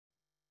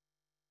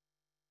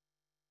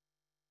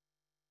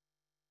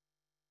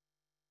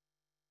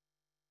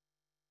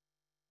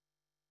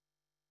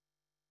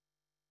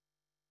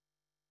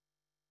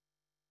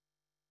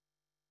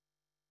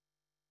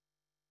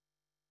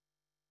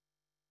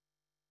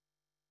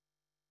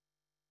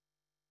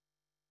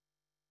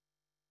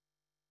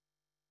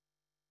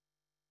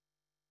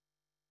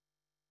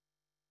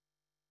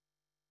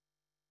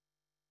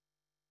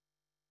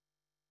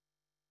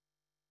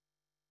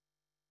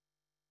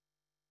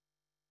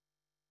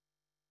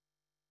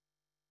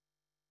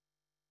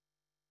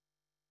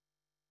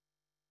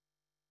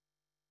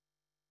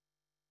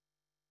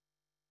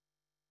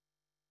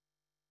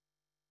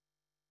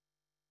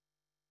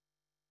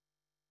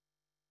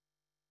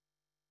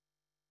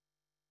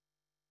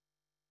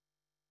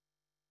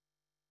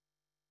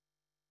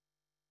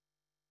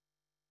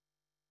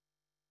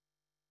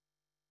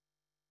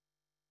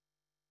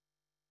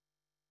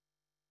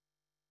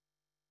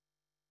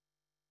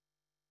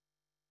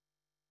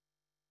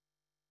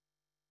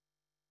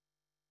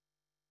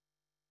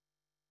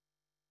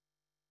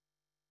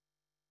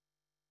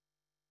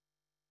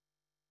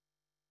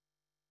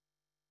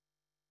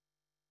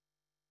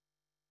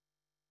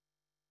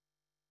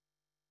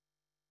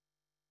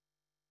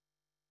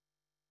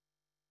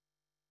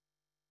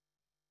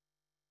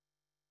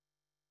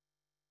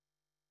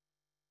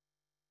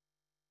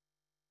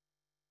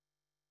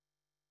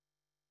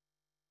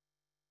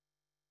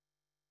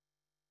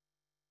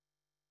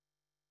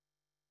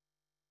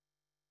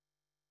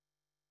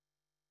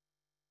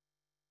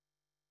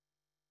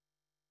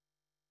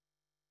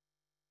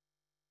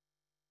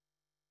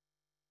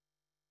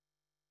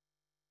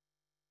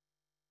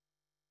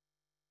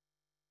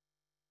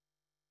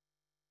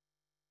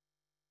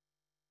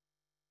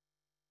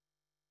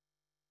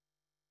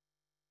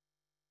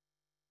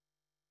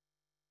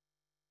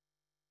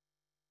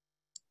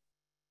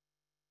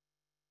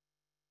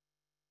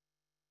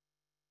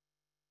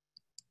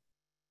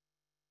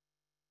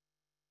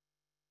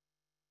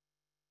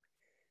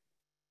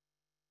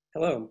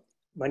Hello,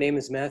 my name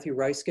is Matthew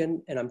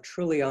Reiskin, and I'm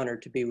truly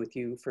honored to be with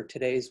you for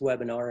today's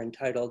webinar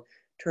entitled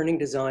Turning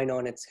Design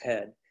on Its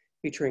Head,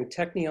 featuring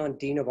Technion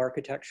Dean of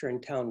Architecture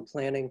and Town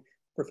Planning,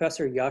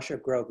 Professor Yasha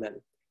Grobman.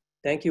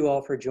 Thank you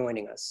all for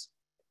joining us.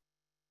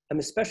 I'm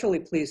especially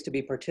pleased to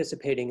be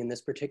participating in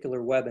this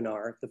particular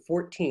webinar, the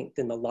 14th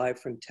in the Live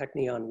from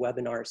Technion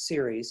webinar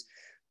series,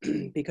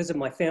 because of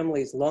my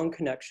family's long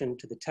connection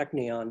to the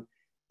Technion,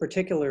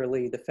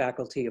 particularly the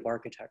Faculty of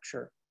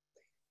Architecture.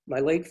 My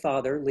late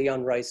father,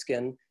 Leon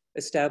Reiskin,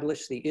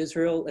 established the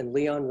Israel and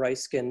Leon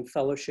Reiskin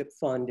Fellowship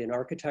Fund in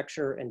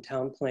Architecture and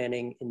Town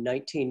Planning in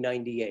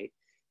 1998,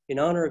 in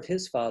honor of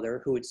his father,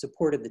 who had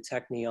supported the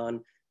Technion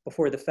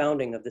before the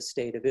founding of the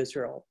State of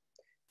Israel.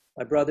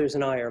 My brothers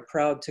and I are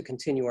proud to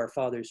continue our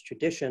father's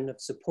tradition of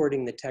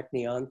supporting the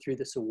Technion through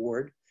this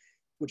award,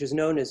 which is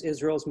known as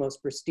Israel's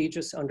most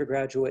prestigious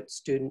undergraduate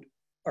student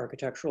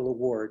architectural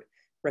award,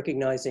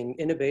 recognizing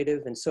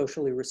innovative and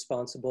socially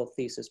responsible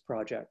thesis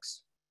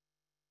projects.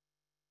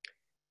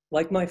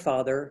 Like my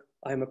father,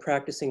 I am a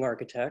practicing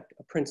architect,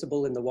 a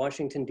principal in the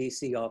Washington,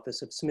 D.C.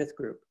 office of Smith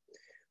Group.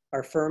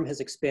 Our firm has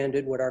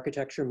expanded what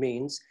architecture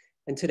means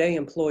and today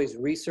employs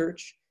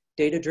research,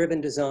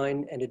 data-driven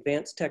design, and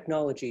advanced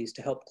technologies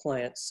to help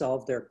clients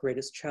solve their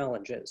greatest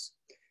challenges.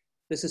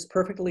 This is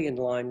perfectly in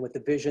line with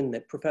the vision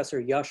that Professor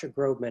Yasha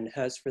Grobman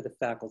has for the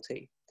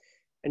faculty.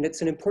 And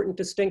it's an important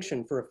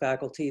distinction for a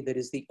faculty that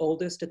is the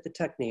oldest at the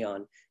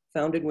Technion,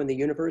 founded when the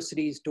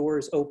university's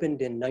doors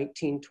opened in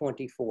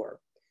 1924.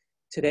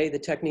 Today, the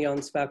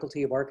Technion's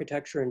Faculty of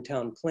Architecture and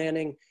Town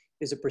Planning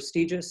is a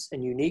prestigious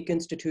and unique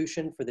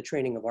institution for the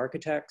training of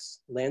architects,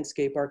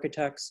 landscape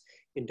architects,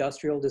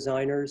 industrial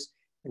designers,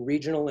 and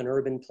regional and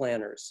urban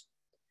planners.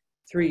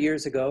 3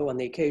 years ago, on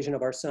the occasion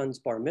of our son's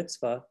bar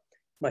mitzvah,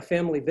 my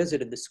family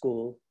visited the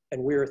school,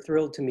 and we are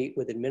thrilled to meet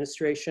with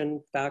administration,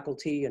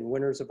 faculty, and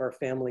winners of our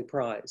family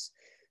prize.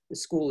 The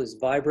school is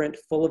vibrant,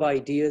 full of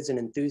ideas and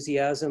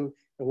enthusiasm,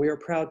 and we are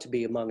proud to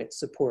be among its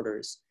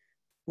supporters,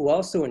 who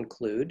also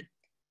include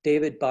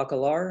David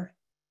Bacalar,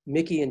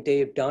 Mickey and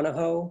Dave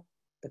Donahoe,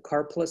 the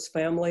Karplus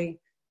family,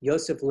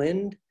 Joseph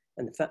Lind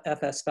and the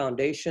FS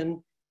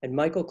Foundation, and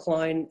Michael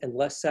Klein and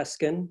Les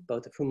Seskin,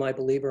 both of whom I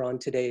believe are on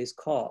today's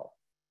call.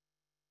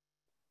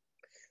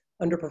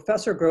 Under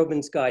Professor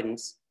Grobman's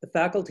guidance, the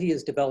faculty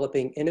is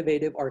developing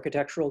innovative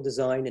architectural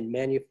design and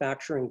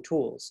manufacturing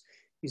tools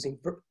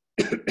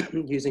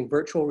using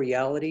virtual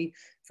reality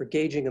for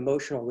gauging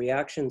emotional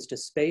reactions to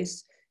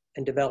space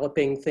and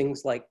developing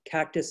things like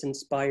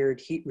cactus-inspired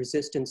heat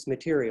resistance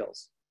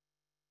materials.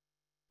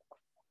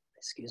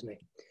 Excuse me.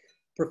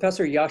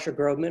 Professor Yasha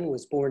Grobman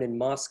was born in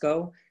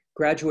Moscow,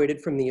 graduated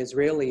from the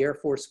Israeli Air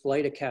Force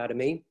Flight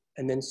Academy,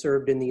 and then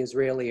served in the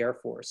Israeli Air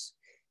Force.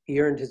 He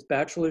earned his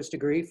bachelor's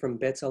degree from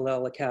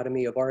Bezalel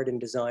Academy of Art and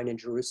Design in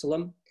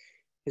Jerusalem,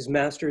 his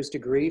master's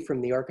degree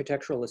from the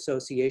Architectural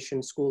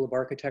Association School of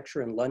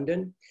Architecture in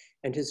London,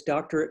 and his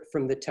doctorate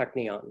from the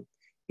Technion.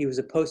 He was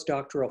a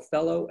postdoctoral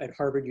fellow at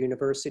Harvard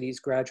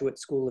University's Graduate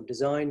School of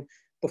Design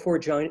before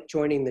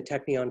joining the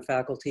Technion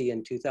faculty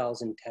in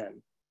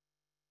 2010.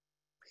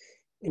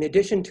 In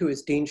addition to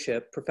his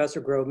deanship,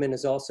 Professor Grobman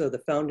is also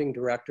the founding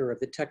director of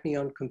the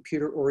Technion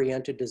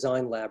computer-oriented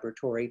design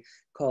laboratory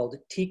called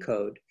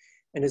T-Code,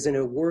 and is an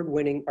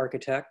award-winning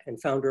architect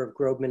and founder of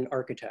Grobman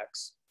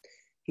Architects.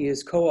 He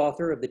is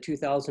co-author of the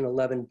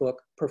 2011 book,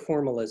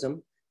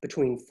 Performalism,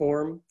 Between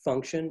Form,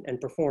 Function,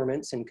 and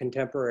Performance in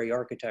Contemporary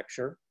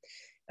Architecture,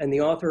 and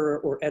the author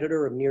or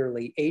editor of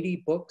nearly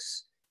 80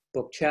 books,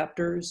 book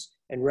chapters,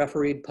 and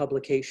refereed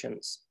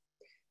publications.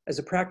 As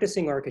a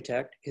practicing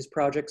architect, his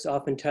projects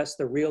often test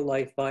the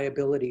real-life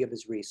viability of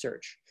his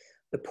research.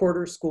 The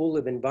Porter School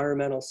of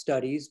Environmental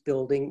Studies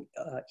building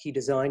he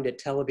designed at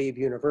Tel Aviv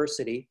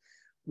University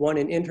won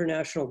an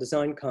international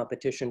design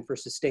competition for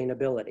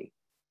sustainability.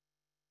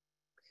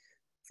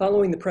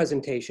 Following the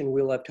presentation,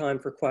 we'll have time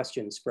for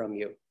questions from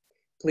you.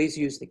 Please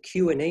use the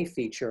Q&A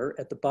feature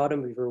at the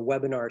bottom of your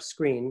webinar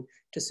screen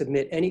to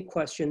submit any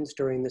questions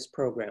during this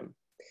program.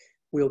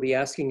 We'll be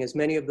asking as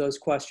many of those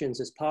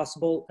questions as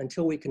possible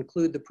until we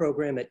conclude the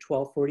program at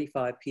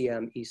 12:45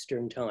 p.m.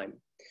 Eastern Time.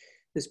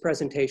 This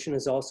presentation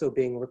is also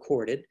being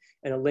recorded,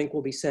 and a link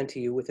will be sent to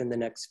you within the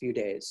next few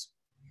days.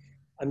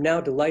 I'm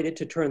now delighted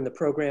to turn the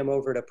program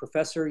over to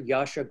Professor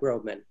Yasha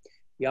Grobman.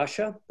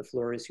 Yasha, the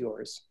floor is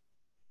yours.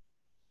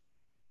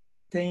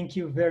 Thank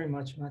you very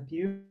much,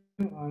 Matthew.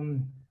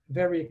 I'm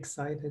very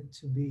excited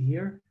to be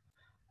here.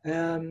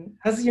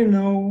 As you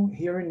know,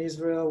 here in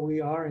Israel,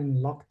 we are in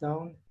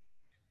lockdown.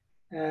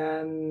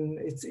 And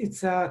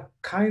it's a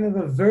kind of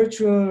a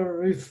virtual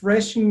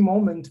refreshing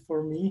moment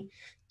for me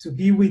to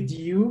be with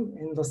you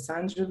in Los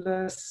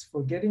Angeles,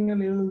 forgetting a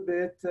little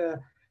bit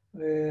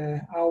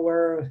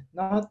our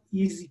not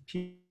easy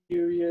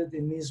period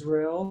in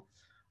Israel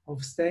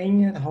of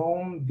staying at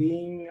home,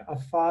 being a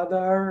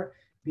father,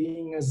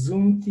 being a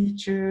Zoom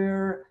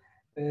teacher,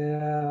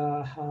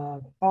 a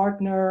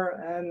partner,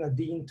 and a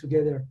dean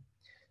together.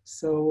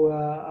 So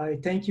I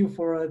thank you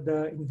for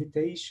the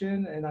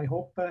invitation, and I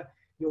hope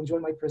you enjoy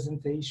my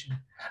presentation.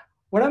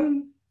 What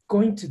I'm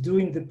going to do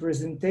in the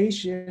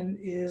presentation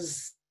is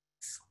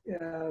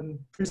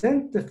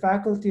present the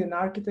faculty and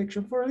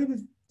architecture for a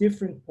little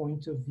different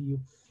point of view.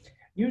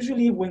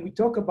 Usually when we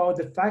talk about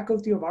the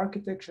faculty of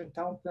architecture and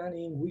town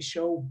planning, we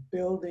show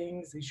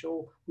buildings,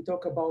 we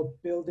talk about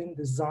building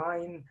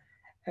design,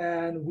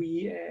 and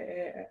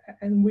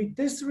we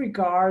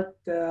disregard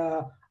the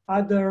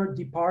other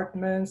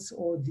departments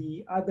or the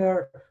other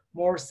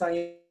more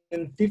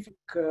scientific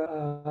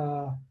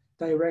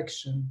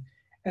direction.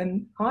 And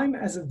I'm,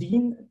 as a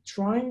dean,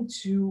 trying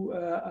to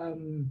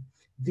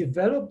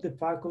develop the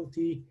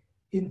faculty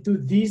into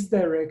this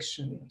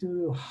direction, into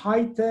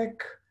high tech,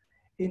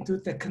 into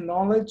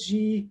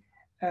technology,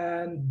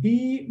 and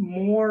be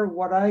more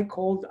what I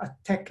called a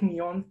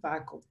Technion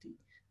faculty.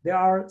 There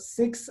are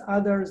 6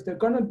 others. There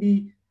are going to be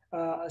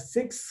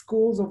 6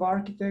 schools of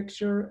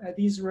architecture at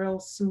Israel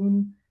soon,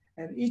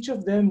 and each of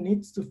them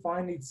needs to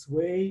find its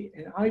way.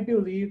 And I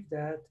believe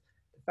that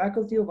the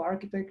Faculty of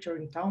Architecture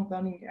and Town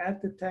Planning at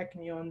the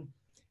Technion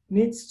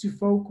needs to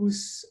focus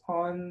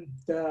on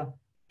the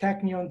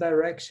Technion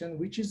direction,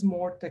 which is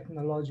more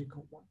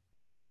technological one.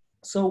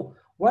 So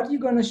what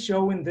you're going to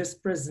show in this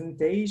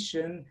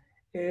presentation,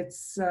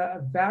 it's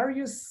a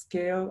various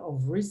scale of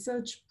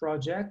research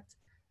project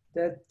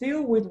that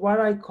deal with what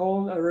I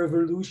call a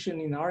revolution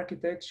in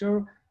architecture.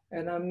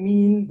 And I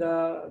mean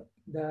the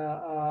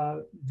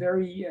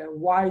very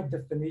wide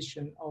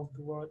definition of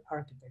the word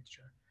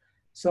architecture.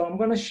 So I'm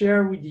going to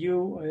share with you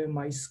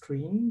my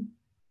screen.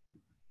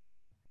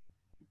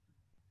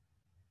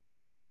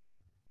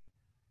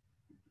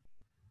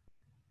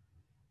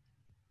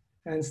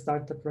 And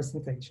start the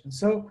presentation.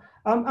 So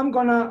I'm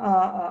gonna,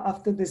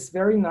 after this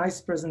very nice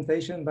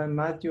presentation by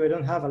Matthew, I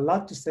don't have a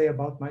lot to say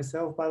about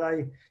myself, but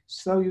I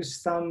show you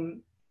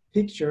some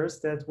pictures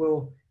that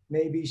will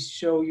maybe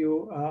show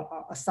you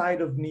a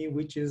side of me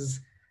which is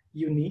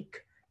unique.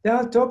 Then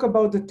I'll talk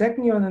about the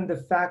Technion and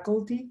the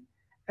faculty,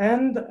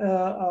 and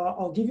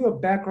I'll give you a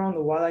background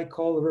of what I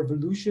call a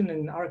revolution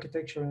in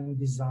architecture and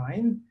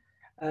design.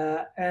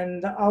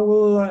 And I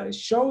will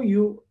show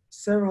you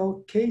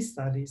several case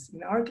studies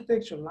in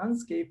architecture,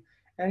 landscape,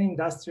 and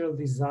industrial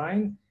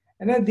design.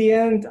 And at the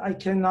end, I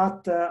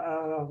cannot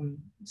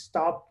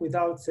stop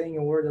without saying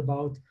a word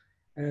about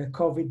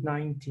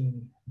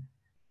COVID-19.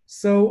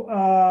 So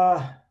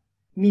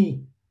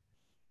me,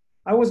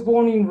 I was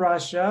born in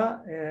Russia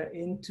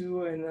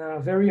into a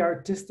very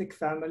artistic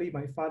family.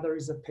 My father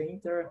is a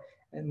painter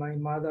and my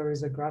mother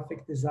is a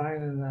graphic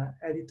designer and an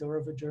editor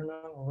of a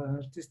journal, of an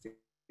artistic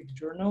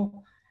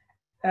journal.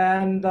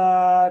 And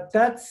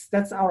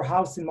that's our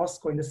house in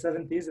Moscow in the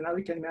 70s. And now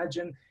we can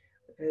imagine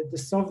the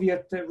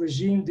Soviet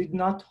regime did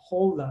not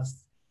hold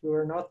us. We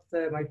were not,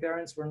 my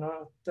parents were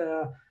not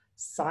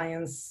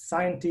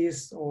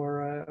scientists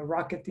or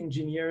rocket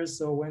engineers.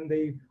 So when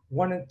they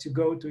wanted to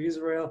go to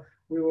Israel,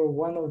 we were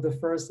one of the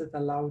first that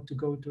allowed to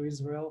go to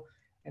Israel.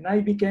 And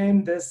I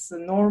became this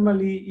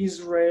normally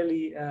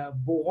Israeli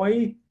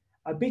boy,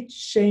 a bit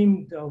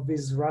shamed of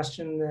his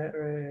Russian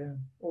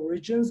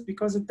origins,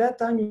 because at that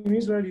time in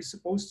Israel, you're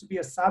supposed to be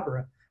a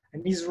Sabra,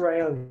 an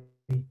Israeli.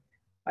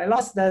 I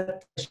lost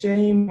that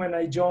shame when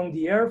I joined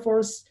the Air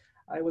Force.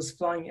 I was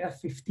flying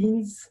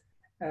F-15s,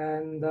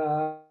 and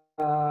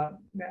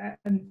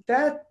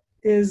that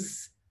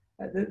is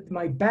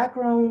my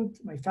background,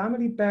 my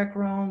family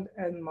background,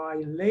 and my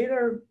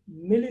later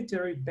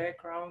military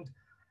background.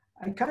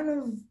 I kind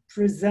of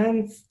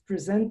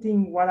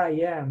presenting what I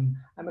am.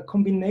 I'm a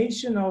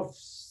combination of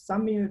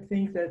somebody I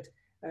think that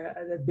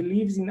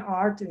believes in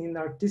art and in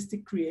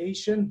artistic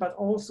creation, but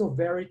also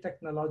very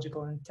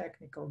technological and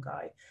technical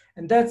guy.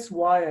 And that's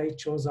why I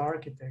chose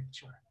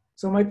architecture.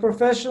 So my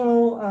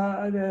professional,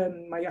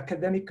 my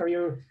academic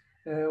career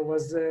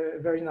was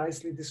very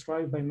nicely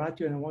described by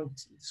Matthew, and I want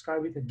to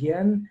describe it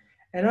again.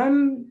 And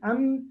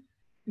I'm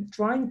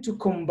trying to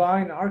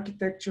combine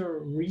architecture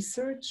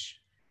research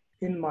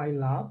in my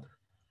lab.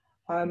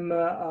 I'm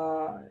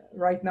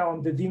right now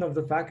I'm the dean of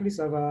the faculty,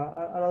 so I have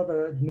a lot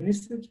of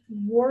administrative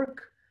work.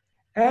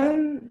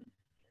 And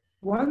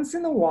once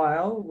in a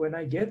while, when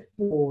I get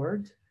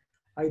bored,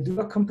 I do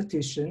a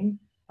competition,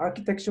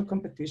 architectural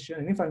competition.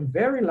 And if I'm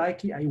very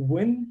lucky, I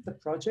win the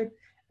project.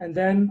 And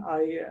then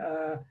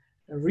I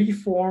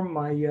reform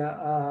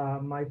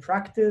my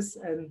practice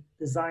and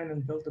design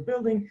and build a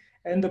building.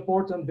 And the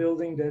Portland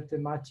building that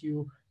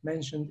Matthew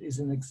mentioned is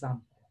an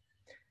example.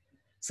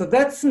 So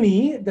that's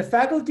me. The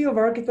Faculty of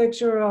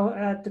Architecture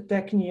at the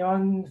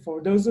Technion,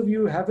 for those of you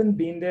who haven't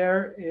been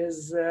there,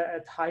 is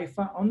at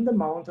Haifa on the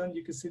mountain.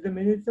 You can see the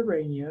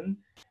Mediterranean.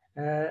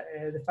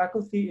 The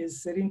faculty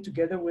is sitting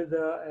together with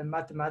a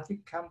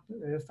mathematics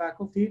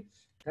faculty.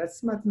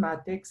 That's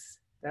mathematics.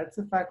 That's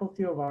the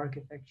Faculty of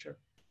Architecture.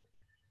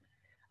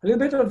 A little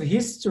bit of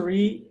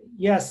history.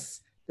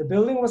 Yes, the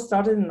building was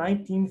started in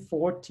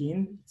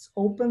 1914. It's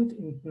opened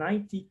in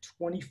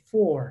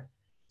 1924.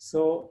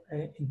 So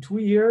in 2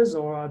 years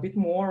or a bit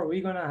more,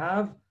 we're gonna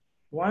have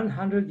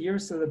 100-year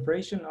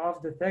celebration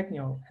of the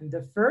Technion. And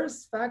the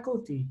first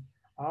faculty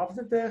of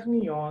the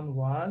Technion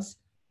was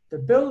the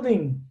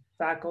building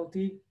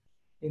faculty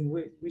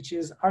which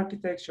is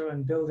architecture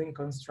and building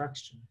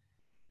construction.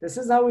 This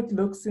is how it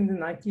looks in the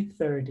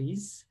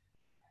 1930s.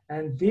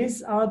 And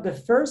these are the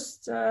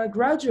first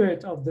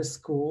graduate of the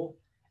school.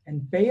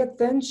 And pay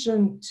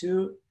attention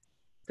to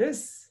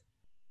this.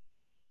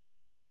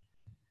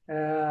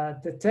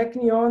 The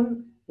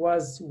Technion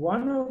was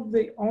one of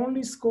the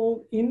only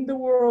schools in the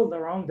world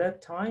around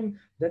that time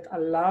that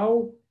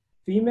allow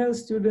female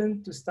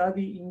students to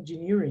study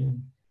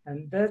engineering.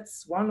 And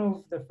that's one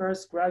of the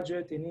first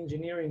graduate in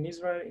engineering in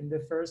Israel in the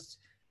first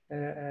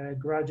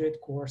graduate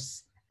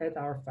course at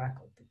our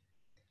faculty.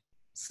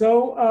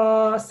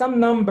 So some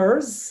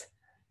numbers.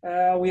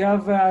 We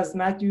have, as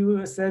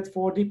Matthew said,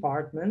 4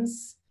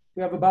 departments.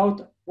 We have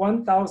about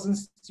 1,000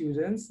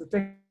 students. The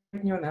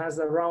Technion has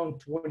around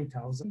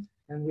 20,000,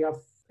 and we have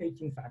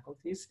 18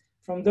 faculties.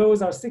 From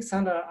those are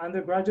 600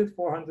 undergraduate,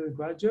 400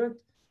 graduate,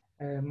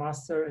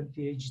 master and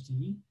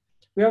PhD.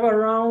 We have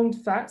around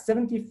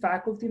 70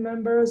 faculty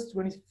members,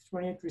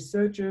 28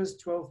 researchers,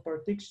 12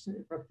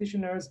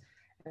 practitioners,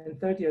 and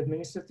 30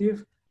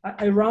 administrative.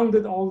 I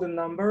rounded all the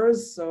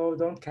numbers, so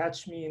don't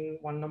catch me in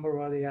one number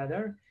or the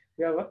other.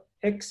 We have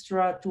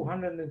extra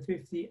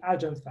 250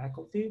 adjunct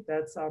faculty.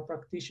 That's our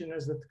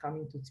practitioners that come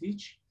in to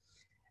teach.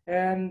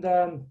 And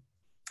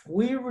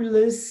we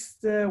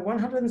released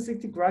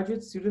 160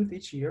 graduate students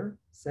each year,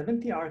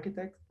 70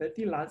 architects,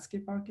 30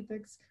 landscape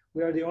architects.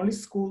 We are the only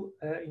school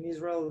in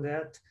Israel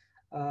that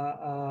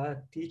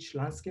teach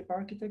landscape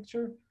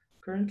architecture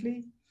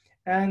currently.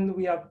 And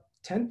we have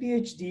 10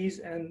 PhDs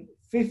and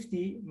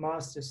 50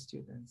 master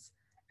students.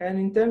 And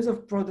in terms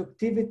of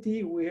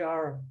productivity, we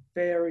are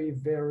very,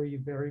 very,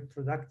 very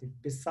productive.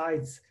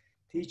 Besides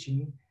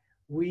teaching,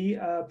 we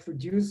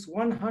produce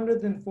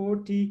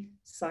 140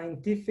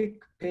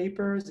 scientific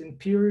papers in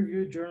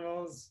peer-reviewed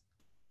journals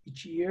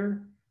each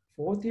year,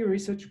 40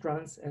 research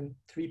grants, and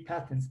 3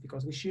 patents,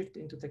 because we shift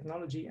into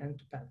technology and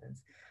to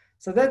patents.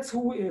 So that's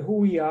who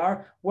we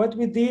are. What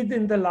we did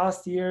in the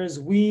last years,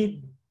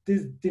 we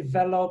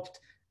developed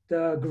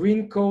the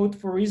Green Code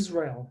for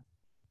Israel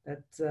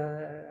that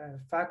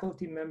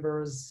faculty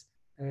members,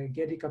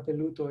 Gedi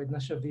Capeluto, Edna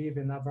Shaviv,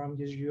 and Avram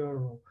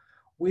Yezhioro.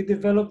 We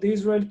developed the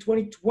Israel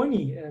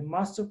 2020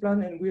 master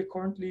plan, and we're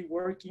currently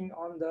working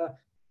on the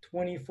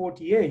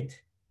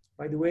 2048.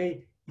 By the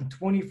way, in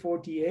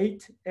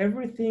 2048,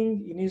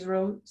 everything in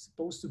Israel is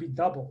supposed to be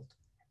doubled.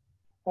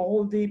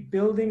 All the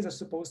buildings are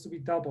supposed to be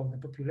doubled. The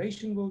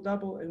population will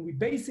double, and we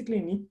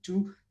basically need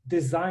to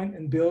design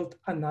and build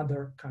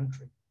another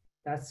country.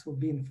 That will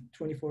be in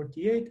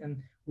 2048,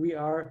 and we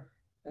are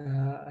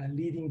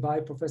leading by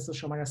Professor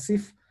Shammai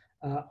Asif,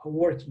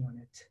 working on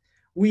it.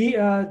 We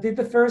did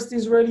the first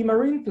Israeli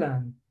Marine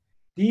Plan.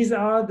 These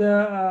are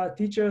the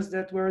teachers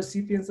that were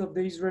recipients of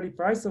the Israeli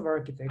Prize of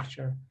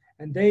Architecture,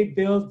 and they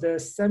built the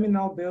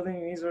seminal building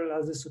in Israel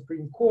as the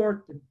Supreme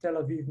Court, the Tel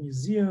Aviv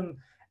Museum,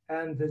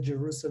 and the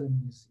Jerusalem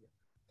Museum.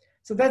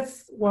 So that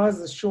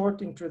was a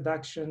short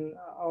introduction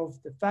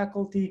of the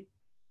faculty.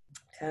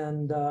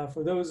 And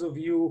for those of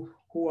you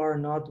who are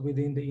not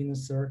within the inner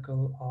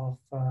circle of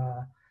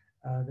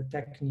the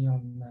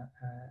Technion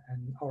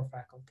and our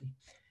faculty.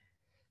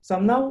 So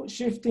I'm now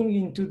shifting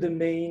into the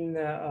main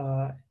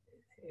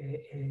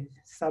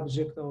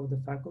subject of the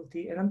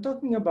faculty, and I'm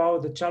talking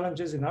about the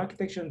challenges in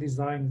architecture and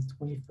design in the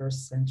 21st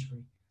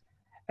century.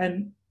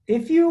 And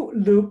if you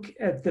look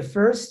at the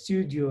first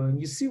studio and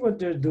you see what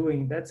they're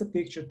doing, that's a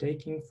picture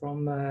taken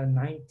from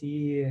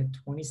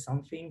 20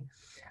 something.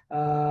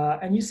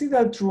 And you see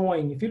that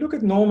drawing. If you look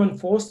at Norman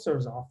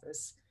Foster's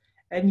office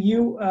and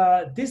you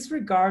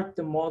disregard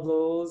the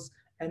models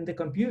and the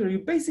computer, you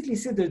basically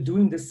see they're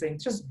doing the same,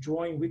 just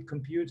drawing with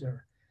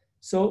computer.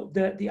 So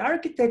the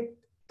architect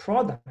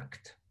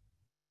product,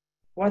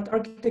 what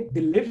architect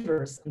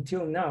delivers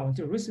until now,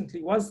 until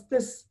recently, was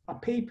this, a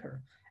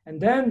paper. And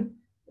then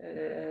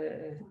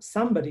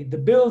somebody, the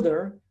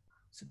builder,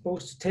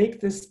 supposed to take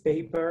this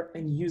paper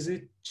and use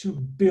it to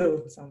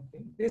build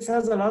something. This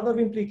has a lot of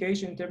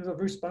implication in terms of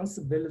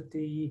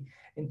responsibility,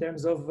 in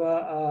terms of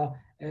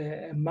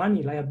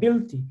money,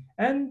 liability,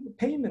 and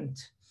payment.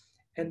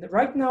 And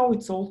right now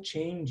it's all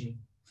changing.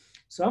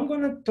 So I'm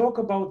going to talk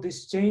about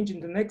this change in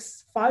the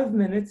next 5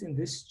 minutes in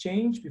this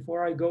change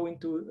before I go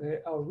into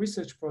our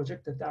research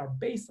project that are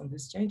based on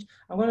this change.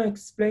 I'm going to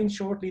explain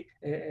shortly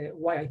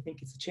why I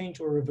think it's a change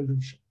or a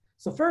revolution.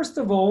 So first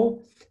of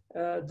all,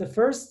 the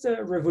first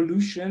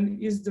revolution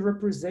is the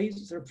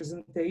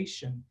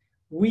representation.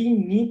 We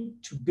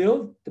need to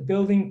build the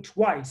building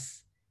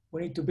twice.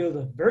 We need to build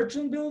a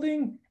virtual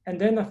building and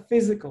then a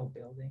physical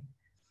building.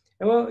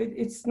 Well,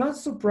 it's not a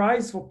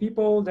surprise for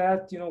people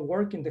that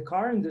work in the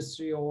car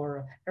industry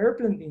or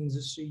airplane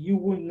industry. You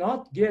will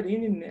not get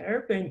in an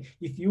airplane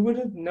if you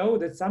wouldn't know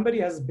that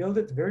somebody has built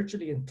it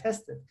virtually and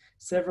tested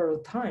several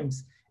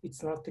times.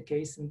 It's not the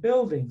case in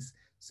buildings.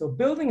 So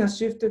building has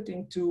shifted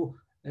into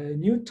a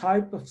new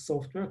type of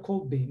software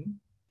called BIM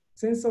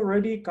since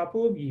already a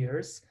couple of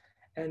years.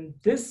 And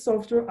this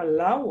software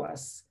allows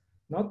us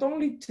not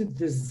only to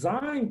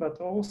design, but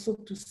also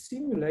to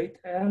simulate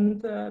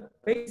and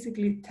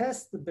basically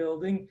test the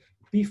building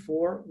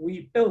before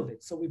we build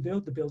it. So we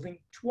build the building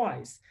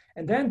twice.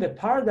 And then the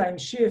paradigm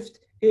shift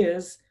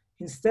is,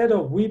 instead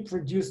of we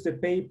produce the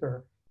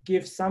paper,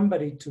 give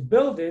somebody to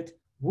build it,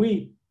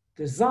 we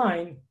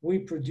design, we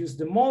produce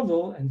the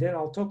model, and then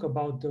I'll talk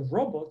about the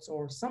robots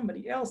or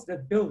somebody else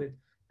that build it.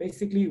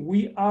 Basically,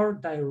 we are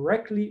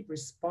directly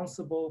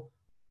responsible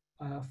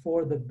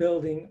for the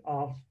building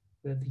of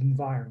the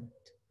environment.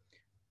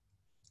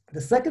 The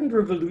second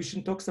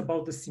revolution talks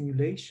about the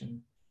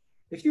simulation.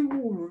 If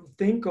you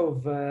think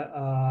of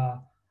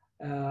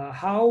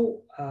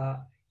how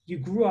you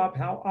grew up,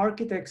 how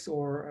architects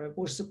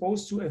were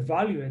supposed to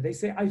evaluate, they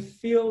say, I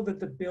feel that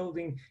the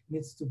building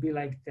needs to be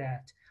like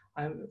that.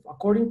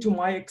 According to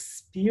my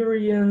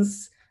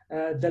experience,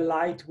 the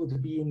light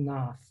would be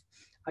enough.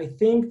 I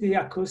think the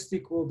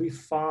acoustic will be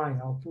fine.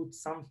 I'll put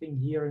something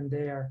here and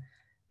there.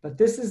 But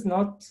this is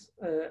not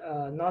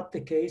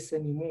the case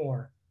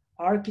anymore.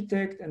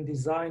 Architect and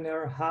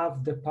designer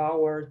have the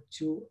power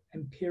to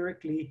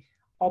empirically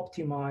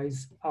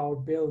optimize our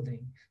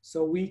building.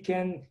 So we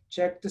can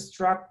check the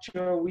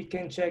structure, we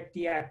can check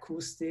the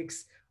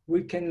acoustics,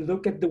 we can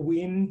look at the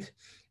wind,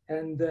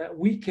 and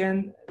we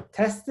can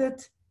test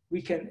it,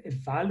 we can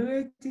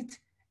evaluate it,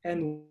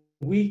 and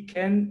we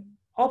can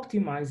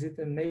optimize it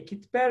and make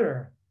it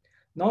better.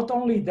 Not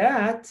only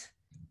that,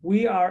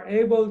 we are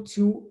able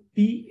to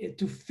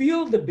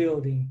feel the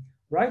building.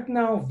 Right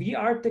now,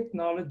 VR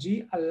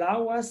technology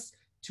allow us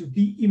to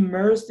be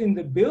immersed in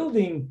the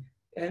building,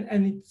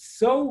 and it's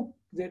so,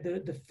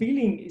 the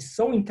feeling is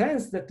so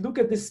intense that look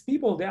at these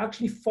people, they're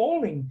actually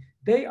falling.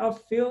 They are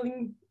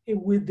feeling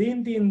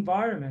within the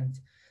environment.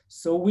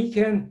 So we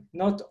can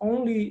not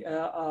only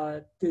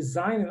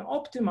design and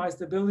optimize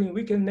the building,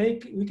 we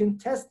can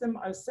test them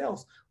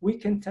ourselves. We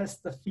can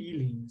test the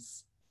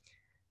feelings.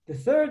 The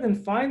third and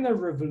final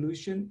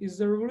revolution is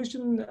the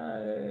revolution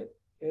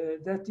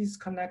that is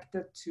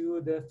connected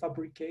to the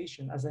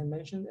fabrication. As I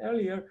mentioned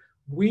earlier,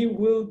 we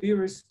will be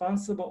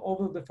responsible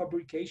over the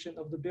fabrication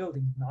of the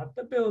building, not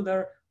the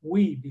builder,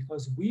 we,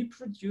 because we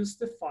produce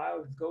the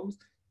file that goes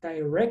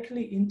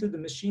directly into the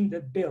machine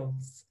that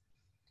builds.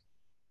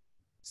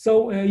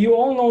 So you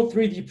all know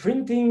 3D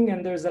printing,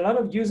 and there's a lot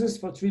of uses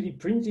for 3D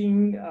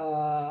printing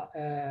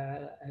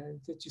that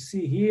you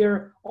see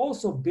here.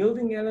 Also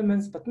building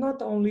elements, but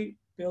not only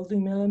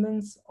building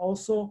elements,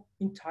 also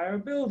entire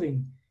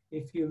building.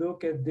 If you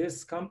look at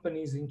these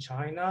companies in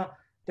China,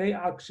 they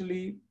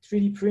actually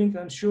 3D print.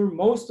 I'm sure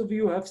most of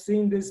you have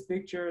seen these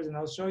pictures, and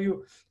I'll show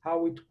you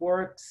how it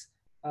works.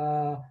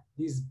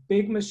 These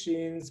big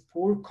machines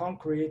pour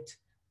concrete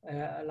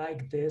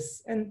like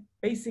this and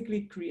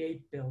basically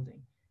create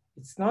building.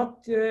 It's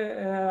not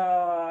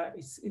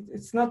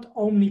it's not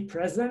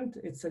omnipresent.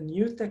 It's a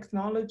new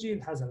technology.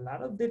 It has a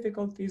lot of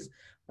difficulties,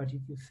 but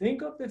if you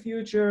think of the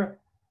future,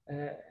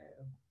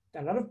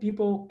 a lot of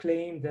people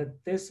claim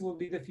that this will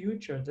be the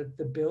future, that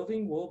the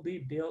building will be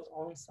built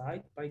on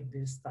site by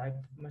this type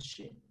of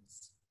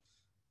machines.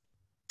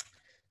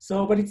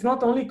 So, but it's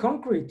not only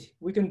concrete.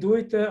 We can do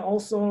it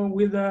also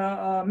with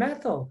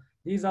metal.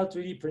 These are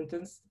 3D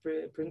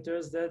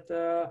printers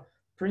that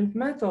print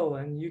metal,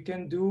 and you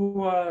can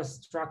do a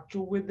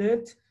structure with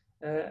it.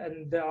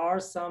 And there are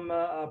some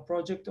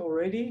projects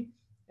already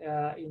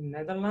in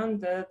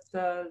Netherlands that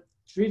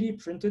 3D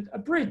printed a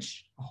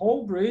bridge, a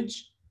whole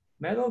bridge,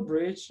 metal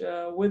bridge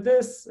with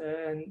this,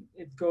 and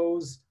it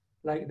goes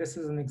like, this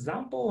is an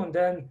example, and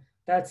then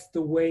that's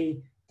the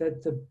way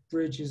that the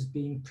bridge is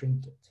being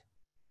printed.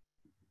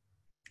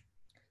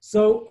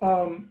 So,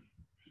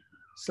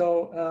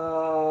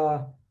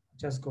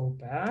 just go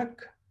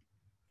back.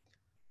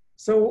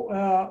 So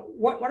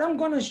what I'm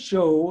going to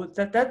show,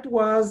 that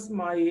was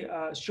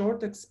my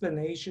short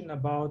explanation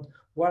about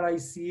what I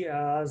see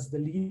as the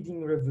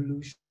leading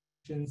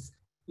revolutions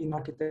in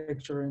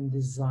architecture and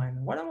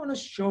design. What I want to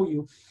show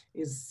you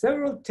is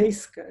several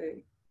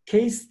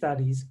case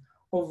studies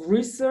of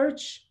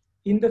research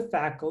in the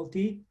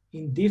faculty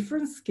in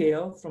different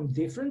scale, from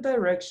different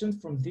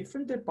directions, from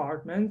different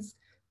departments,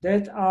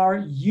 that are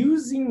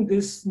using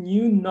this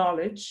new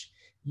knowledge,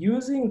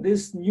 using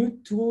these new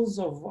tools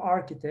of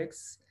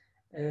architects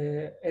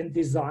and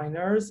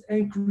designers,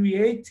 and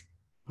create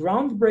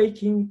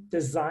groundbreaking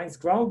designs,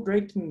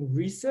 groundbreaking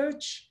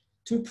research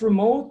to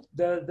promote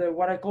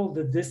what I call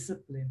the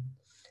discipline.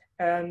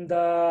 And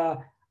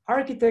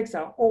architects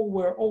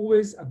were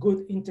always a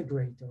good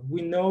integrator.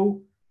 We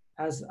know,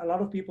 as a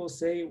lot of people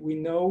say, we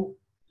know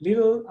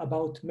little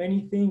about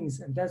many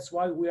things, and that's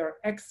why we are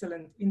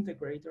excellent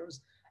integrators.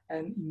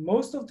 And in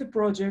most of the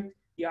project,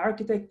 the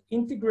architect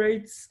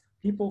integrates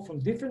people from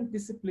different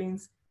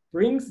disciplines,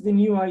 brings the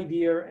new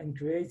idea, and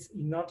creates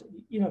an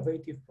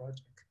innovative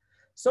project.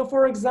 So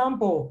for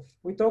example,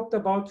 we talked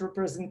about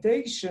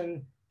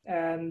representation,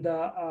 and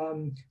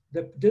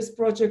this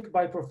project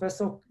by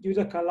Professor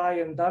Yuda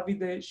Kalai and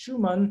Davide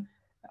Schumann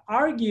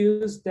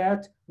argues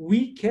that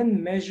we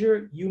can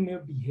measure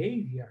human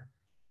behavior.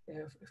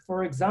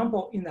 For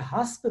example, in a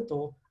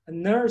hospital, a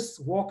nurse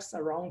walks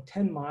around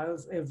 10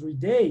 miles every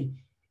day.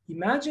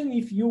 Imagine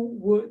if you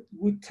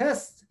would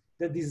test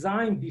the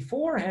design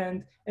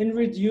beforehand and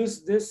reduce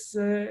this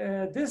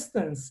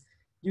distance.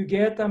 You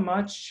get a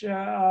much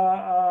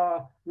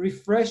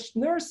refreshed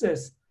nurses,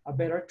 a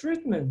better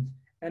treatment,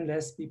 and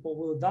less people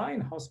will die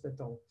in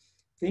hospital.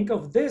 Think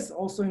of this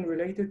also in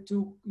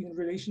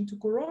relation to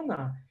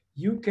Corona.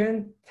 You can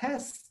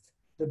test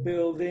the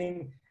building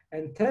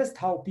and test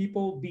how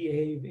people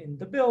behave in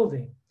the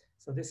building.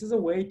 So this is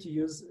a way to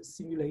use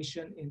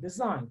simulation in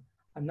design.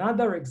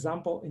 Another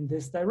example in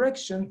this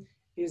direction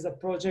is a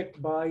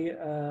project by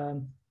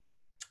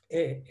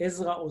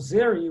Ezra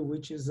Ozeri,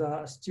 which is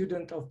a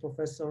student of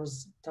Professor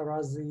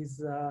Tarazi's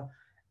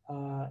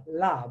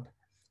lab.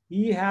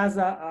 He has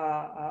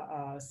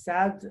a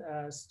sad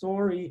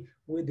story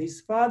with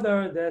his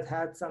father that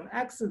had some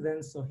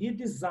accidents. So he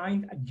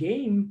designed a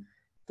game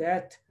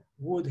that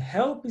would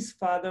help his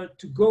father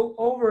to go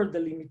over the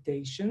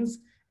limitations.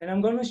 And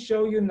I'm going to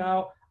show you now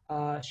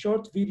a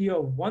short video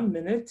of 1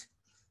 minute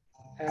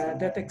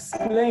that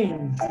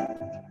explains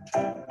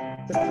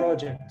the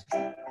project.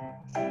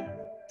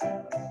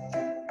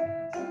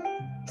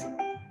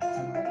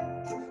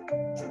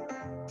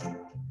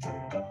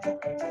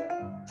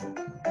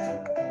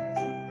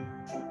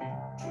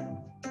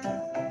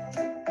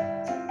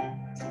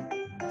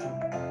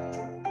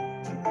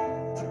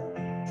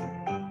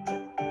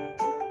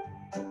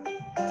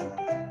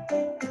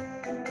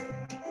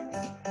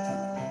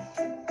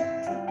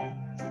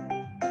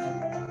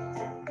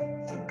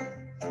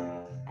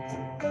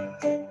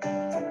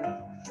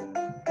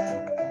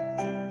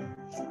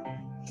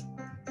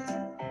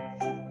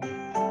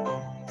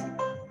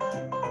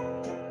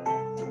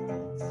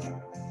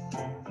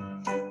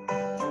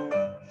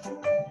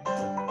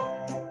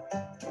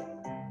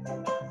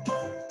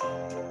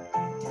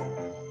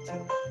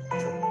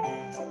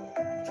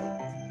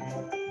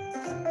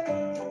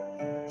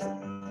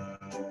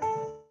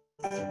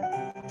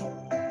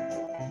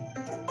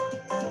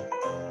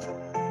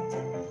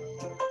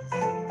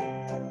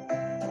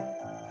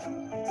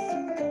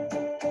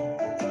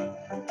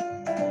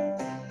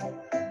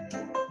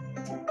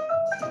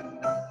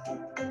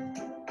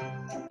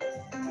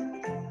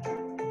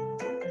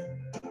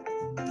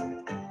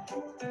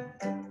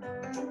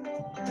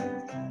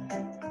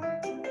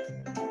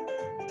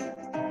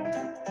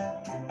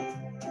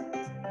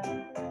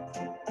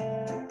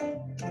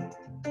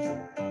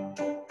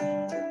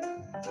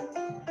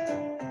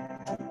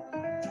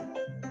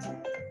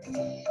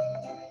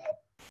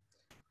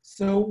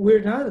 So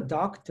we're not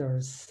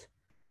doctors,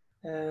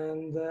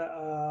 and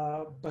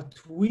but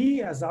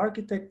we as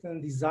architect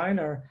and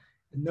designer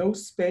know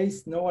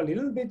space, know a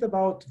little bit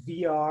about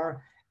VR,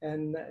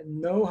 and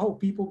know how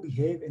people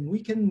behave, and we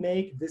can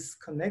make this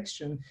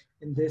connection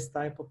in this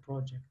type of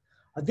project.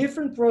 A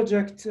different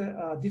project,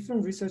 a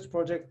different research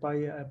project by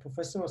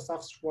Professor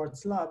Asaf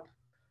Schwartz's lab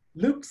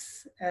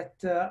looks at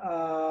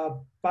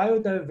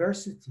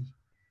biodiversity,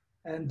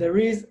 and there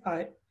is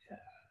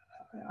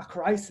a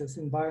crisis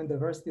in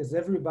biodiversity, as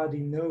everybody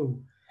know.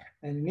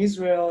 And in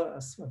Israel,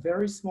 a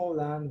very small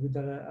land with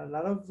a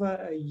lot of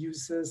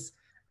uses,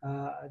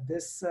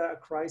 this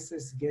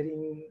crisis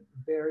getting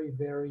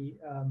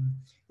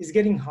is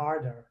getting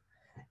harder.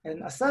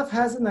 And Asaf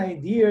has an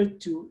idea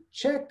to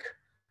check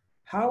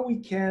how we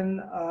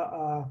can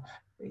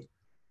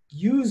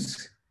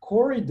use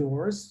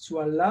corridors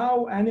to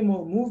allow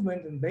animal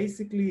movement and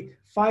basically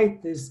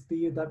fight this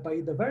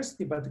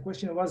biodiversity. But the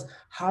question was,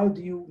 how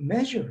do you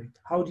measure it?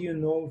 How do you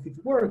know if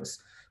it works?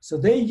 So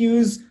they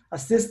use a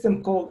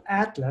system called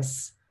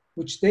Atlas,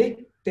 which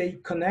they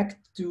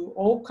connect to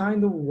all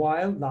kind of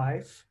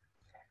wildlife,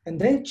 and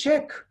they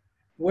check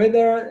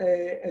whether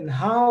and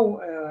how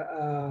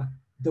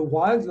the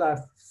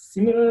wildlife,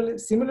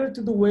 similar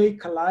to the way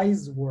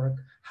Kalai's work,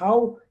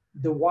 how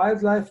the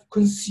wildlife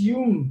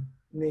consume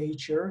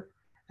nature.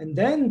 And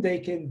then they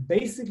can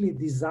basically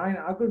design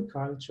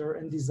agriculture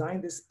and design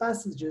these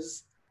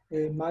passages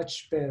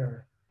much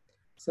better.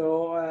 So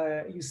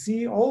you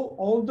see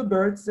all the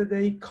birds that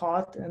they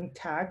caught and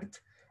tagged,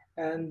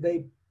 and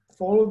they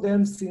follow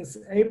them since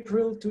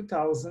April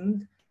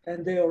 2000,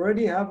 and they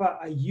already have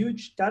a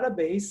huge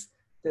database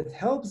that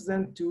helps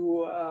them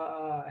to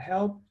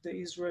help the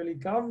Israeli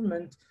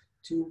government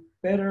to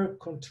better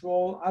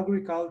control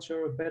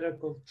agriculture, better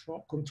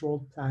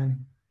control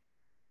planning.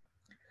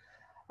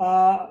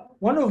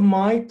 One of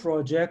my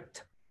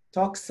projects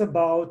talks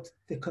about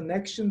the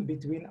connection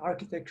between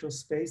architectural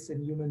space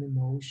and human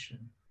emotion.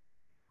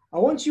 I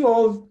want you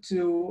all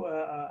to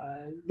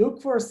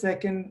look for a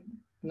second,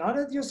 not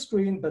at your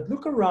screen, but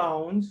look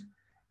around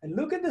and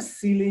look at the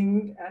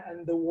ceiling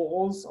and the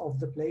walls of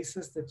the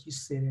places that you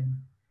sit in.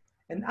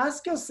 And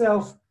ask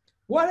yourself,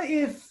 what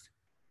if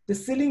the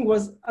ceiling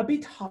was a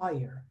bit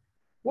higher?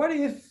 What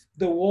if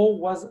the wall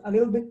was a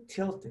little bit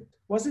tilted?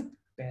 Was it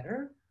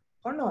better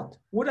or not?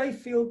 Would I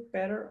feel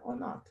better or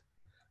not?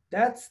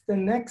 That's the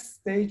next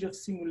stage of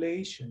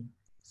simulation,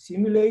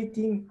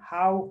 simulating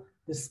how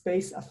the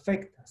space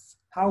affects us,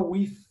 how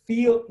we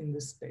feel in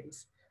the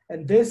space.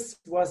 And this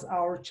was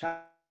our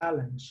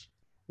challenge.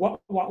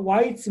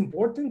 Why it's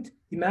important?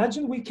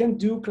 Imagine we can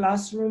do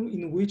classroom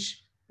in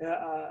which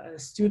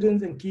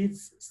students and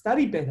kids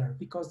study better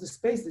because the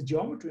space, the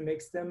geometry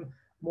makes them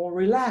more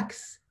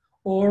relaxed.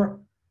 Or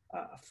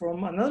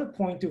from another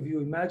point of view,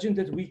 imagine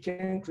that we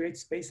can create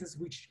spaces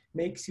which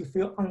makes you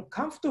feel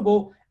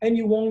uncomfortable and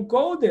you won't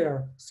go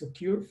there.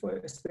 Secure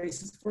for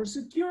spaces for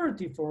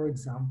security, for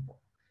example.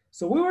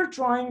 So we were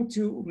trying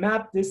to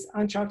map this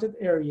uncharted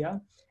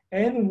area,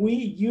 and we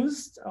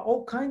used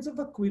all kinds of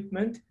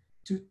equipment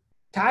to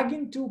tag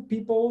into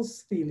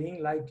people's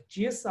feeling, like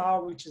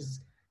GSR, which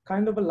is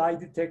kind of a lie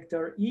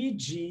detector,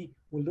 EEG.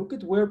 We look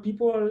at where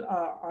people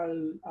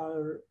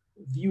are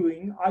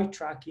viewing, eye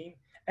tracking,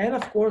 and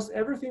of course,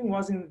 everything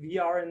was in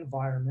VR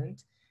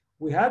environment.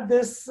 We had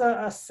this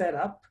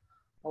setup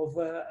of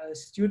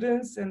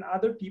students and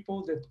other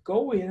people that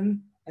go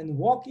in and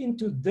walk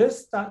into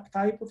this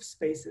type of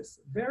spaces,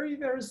 very,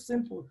 very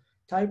simple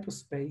type of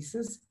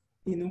spaces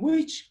in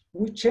which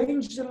we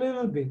changed a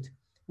little bit.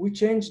 We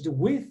changed the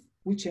width,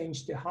 we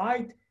changed the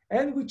height,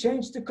 and we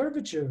changed the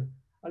curvature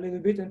a little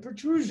bit and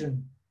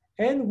protrusion.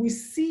 And we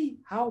see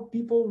how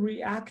people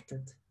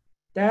reacted.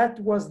 That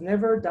was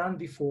never done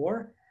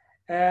before.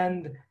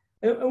 And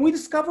we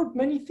discovered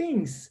many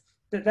things.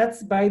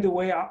 That's, by the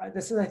way,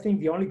 this is, I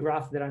think, the only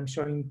graph that I'm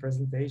showing in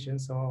presentation,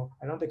 so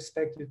I don't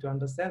expect you to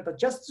understand, but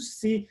just to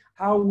see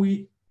how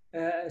we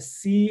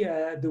see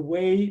the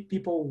way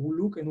people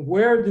look and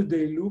where do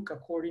they look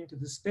according to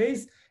the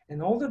space,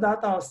 and all the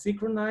data are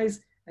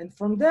synchronized. And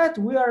from that,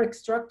 we are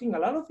extracting a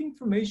lot of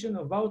information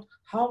about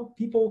how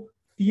people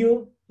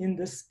feel in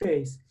the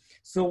space.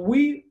 So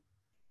we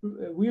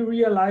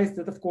realized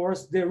that, of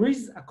course, there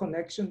is a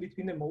connection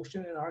between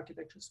emotion and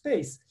architecture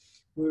space.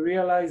 We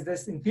realize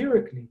this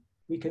empirically.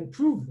 We can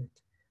prove it.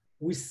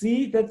 We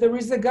see that there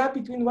is a gap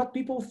between what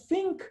people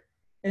think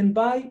and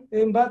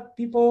what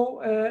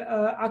people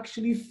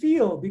actually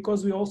feel,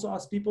 because we also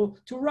ask people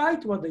to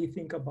write what they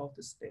think about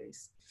the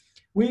space.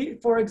 We,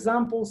 for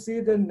example,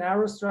 see that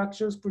narrow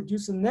structures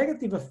produce a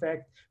negative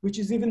effect, which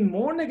is even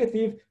more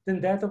negative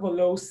than that of a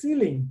low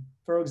ceiling.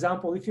 For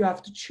example, if you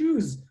have to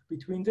choose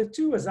between the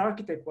two as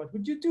architect, what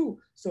would you do?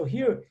 So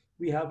here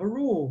we have a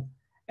rule.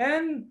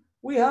 And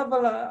we have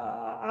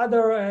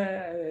other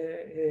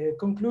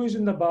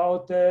conclusion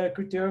about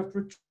criteria of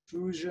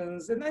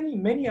protrusions and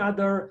many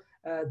other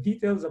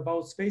details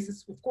about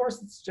spaces. Of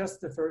course, it's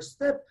just the first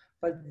step,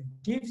 but it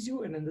gives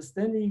you an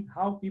understanding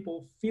how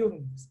people feel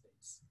in the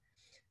space.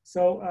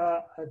 So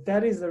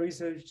that is the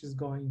research which is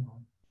going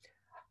on.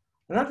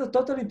 Another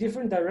totally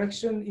different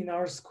direction in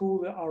our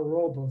school are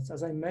robots.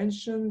 As I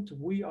mentioned,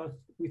 we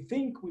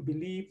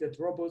believe that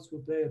robots will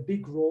play a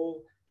big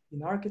role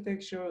in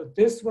architecture.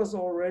 This was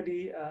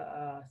already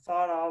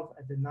thought of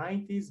at the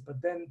 90s, but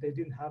then they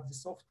didn't have the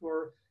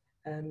software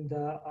and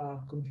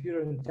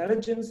computer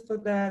intelligence for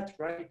that.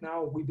 Right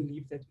now, we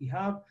believe that we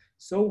have.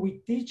 So we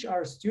teach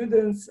our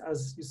students,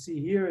 as you see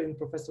here in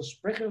Professor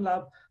Sprecher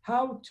Lab,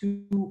 how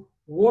to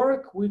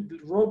work with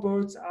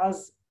robots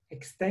as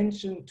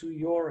extension to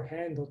your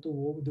hand or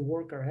to the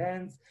worker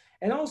hands.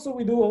 And also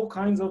we do all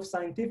kinds of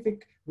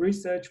scientific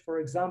research, for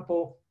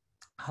example,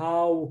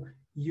 how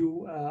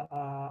you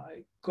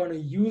gonna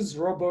use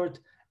robot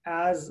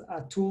as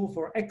a tool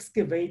for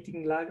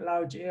excavating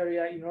large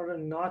area in order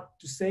not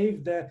to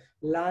save the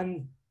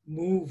land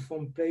move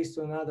from place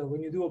to another.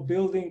 When you do a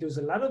building, there's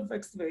a lot of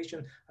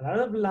excavation, a lot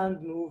of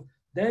land move.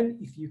 Then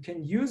if you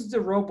can use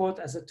the robot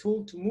as a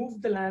tool to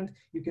move the land,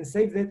 you can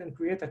save that and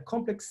create a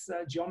complex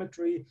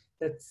geometry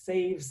that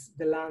saves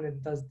the land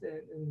and does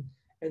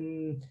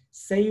and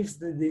saves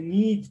the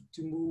need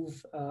to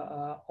move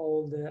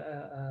all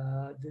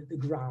the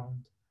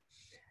ground.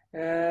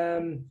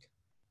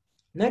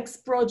 Next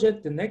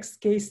project, the next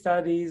case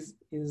studies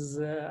is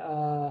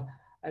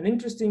an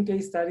interesting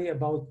case study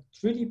about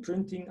 3D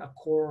printing a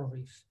coral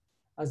reef.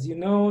 As you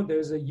know,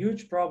 there's a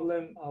huge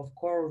problem of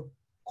coral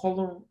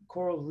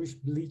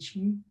reef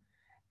bleaching.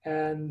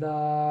 And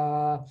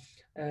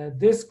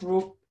this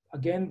group,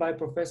 again by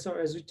Professor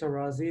Ezri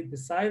Tarazi,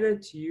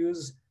 decided to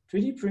use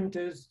 3D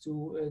printers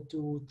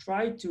to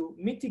try to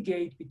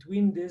mitigate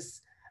between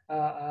these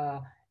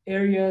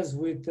areas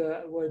with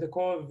where the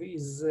coral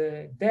is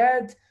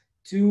dead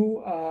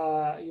to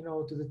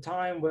to the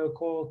time where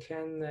coral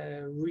can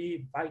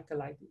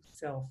revitalize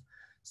itself.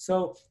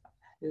 So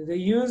they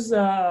use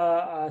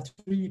a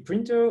 3D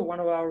printer, one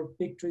of our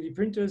big 3D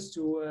printers,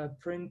 to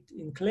print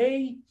in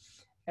clay,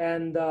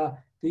 and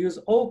they use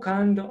all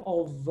kinds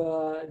of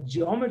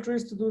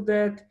geometries to do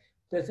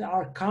that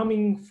are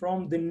coming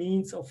from the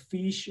needs of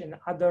fish and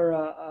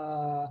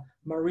other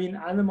marine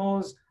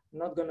animals. I'm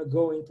not going to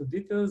go into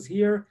details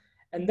here.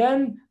 And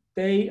then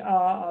they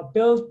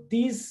built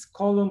these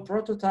column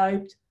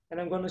prototyped,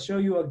 and I'm going to show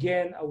you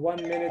again a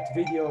 1-minute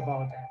video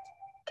about that.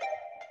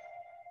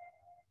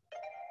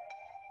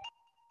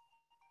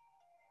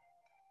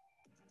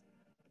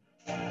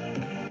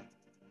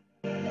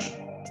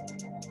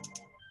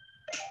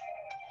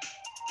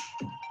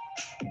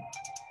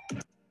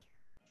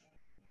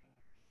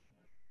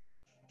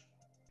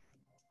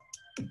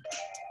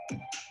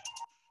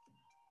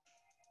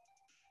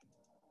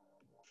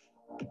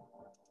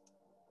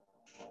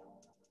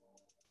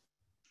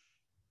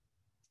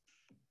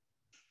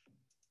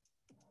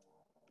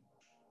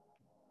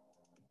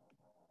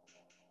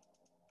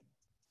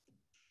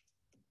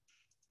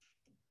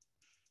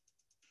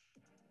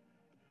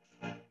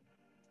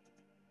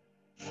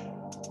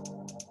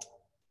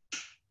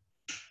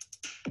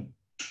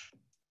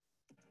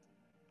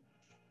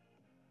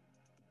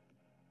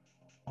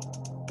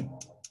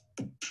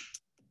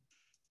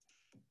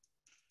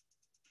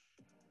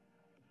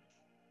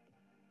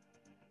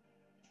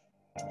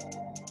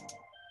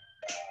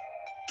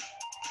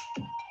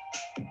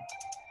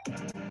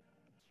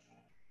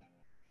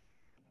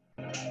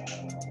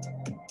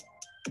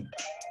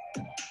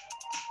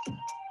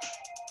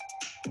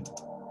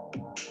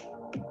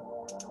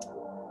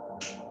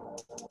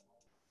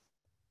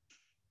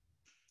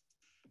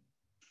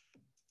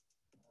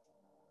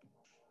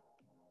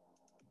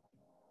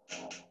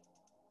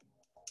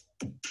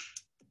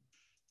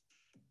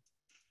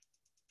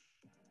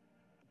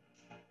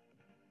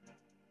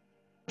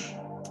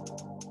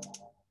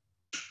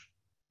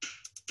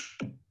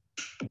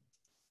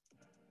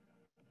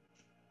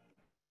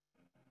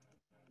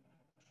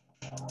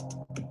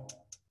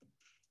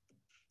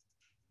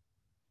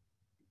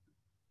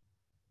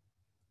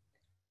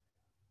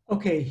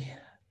 Okay,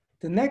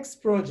 the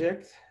next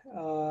project,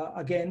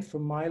 again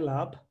from my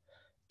lab,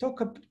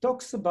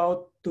 talks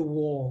about the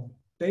wall,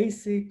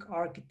 basic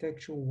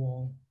architectural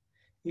wall.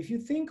 If you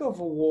think of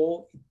a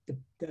wall,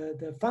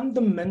 the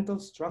fundamental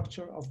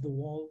structure of the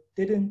wall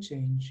didn't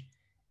change.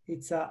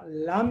 It's a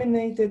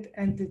laminated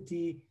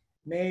entity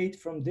made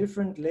from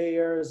different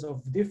layers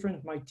of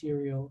different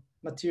materials.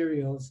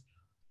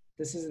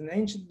 This is an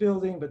ancient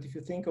building, but if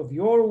you think of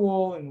your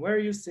wall and where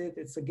you sit,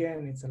 it's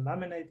a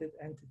laminated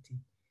entity.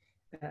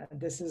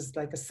 This is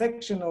like a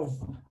section of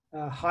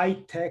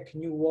high-tech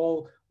new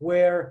wall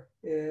where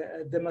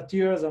the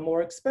materials are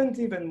more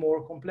expensive and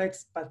more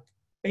complex, but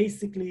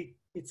basically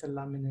it's a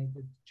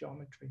laminated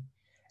geometry.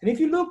 And if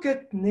you look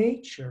at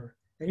nature,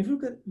 and if you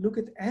look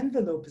at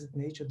envelopes at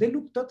nature, they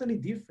look totally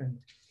different.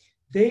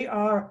 They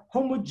are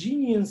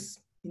homogeneous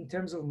in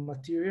terms of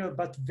material,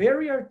 but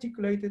very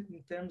articulated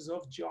in terms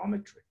of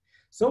geometry.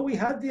 So we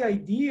had the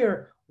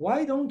idea,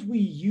 why don't we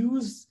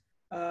use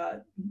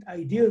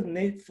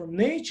ideas from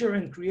nature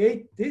and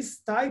create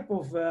this type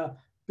of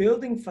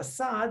building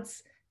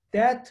facades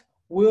that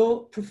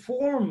will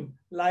perform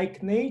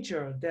like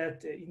nature,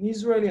 that in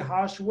Israeli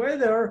harsh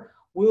weather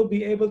will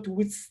be able to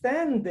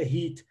withstand the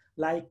heat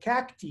like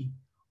cacti,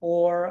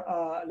 or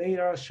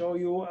later I'll show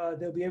you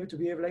they'll be able to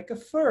behave like a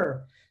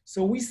fir.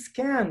 So we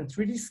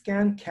 3D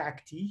scan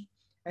cacti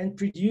and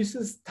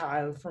produces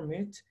tile from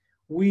it.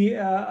 We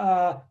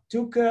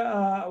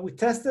we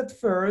tested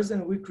firs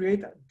and we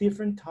create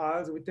different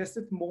tiles. We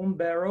tested mown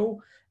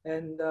barrow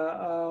and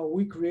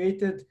we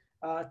created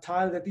a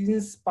tile that is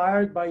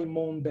inspired by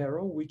mown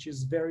barrow, which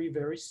is very,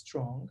 very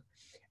strong.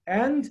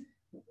 And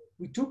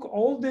we took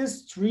all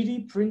these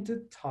 3D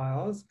printed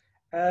tiles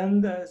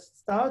and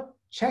start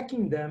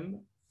checking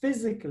them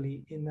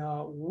physically in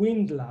a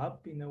wind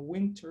lab, in a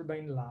wind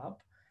turbine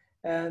lab.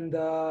 And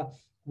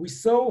we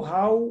saw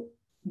how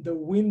the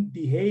wind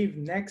behave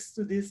next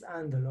to this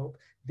envelope.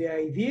 The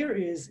idea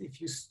is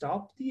if you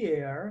stop the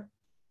air,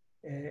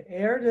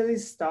 air that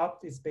is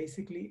stopped is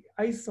basically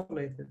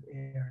isolated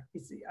air.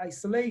 It's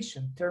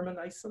isolation, thermal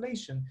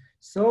isolation.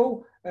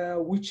 So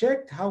we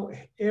checked how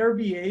air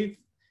behave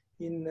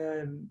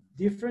in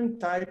different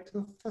types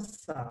of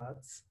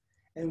facades,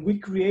 and we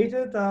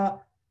created a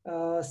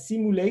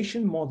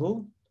simulation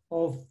model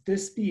of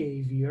this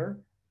behavior.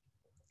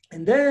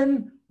 And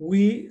then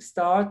we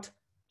start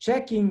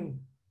checking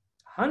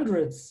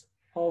hundreds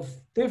of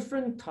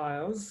different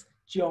tiles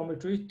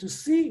geometry to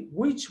see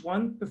which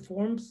one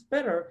performs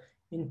better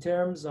in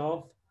terms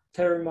of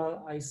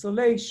thermal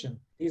isolation.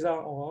 These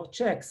are all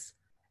checks.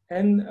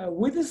 And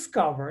we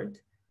discovered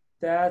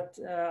that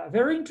a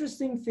very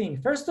interesting thing.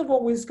 First of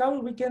all, we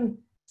discovered we can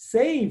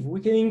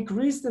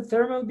increase the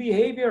thermal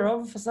behavior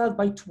of a facade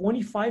by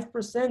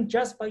 25%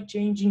 just by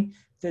changing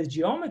the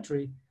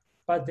geometry.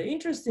 But the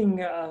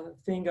interesting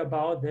thing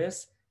about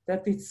this,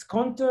 that it's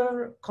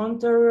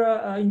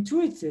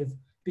counterintuitive,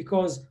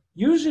 because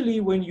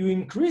usually when you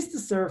increase the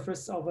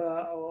surface of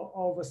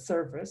a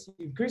surface,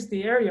 you increase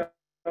the area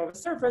of a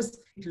surface,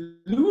 it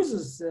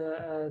loses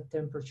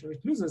temperature,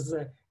 it loses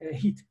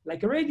heat,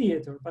 like a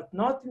radiator, but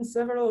not in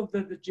several of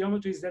the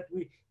geometries that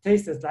we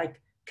tasted, like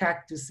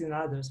cactus and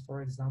others,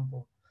 for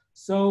example.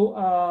 So,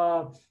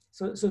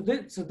 so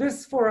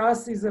this for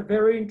us is a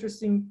very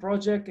interesting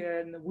project,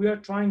 and we are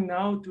trying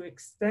now to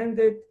extend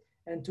it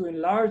and to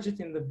enlarge it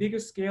in the bigger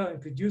scale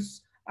and produce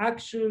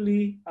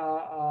actually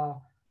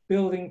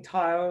building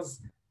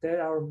tiles that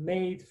are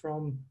made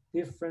from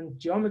different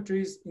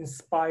geometries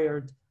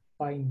inspired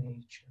by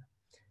nature.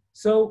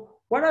 So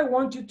what I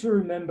want you to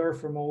remember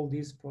from all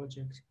these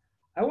projects,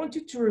 I want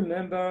you to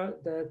remember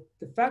that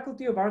the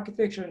Faculty of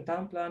Architecture and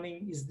Town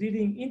Planning is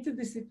leading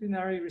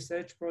interdisciplinary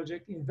research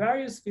projects in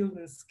various fields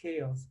and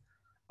scales.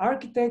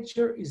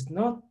 Architecture is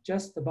not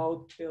just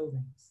about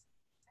buildings.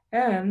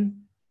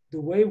 And the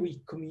way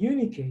we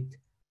communicate,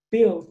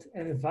 build,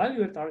 and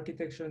evaluate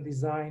architecture and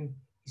design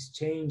is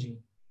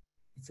changing.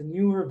 It's a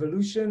new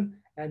revolution,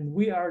 and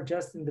we are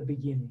just in the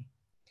beginning.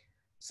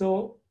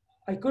 So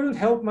I couldn't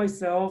help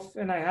myself,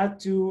 and I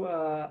had to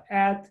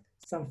add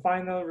some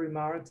final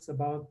remarks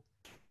about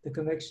the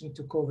connection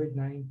to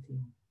COVID-19.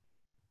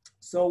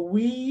 So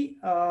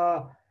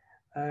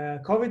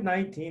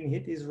COVID-19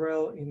 hit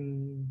Israel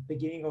in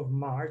beginning of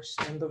March,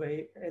 end of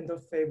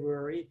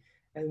February,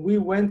 and we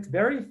went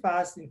very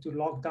fast into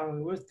lockdown.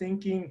 We were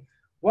thinking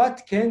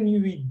what can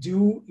we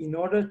do in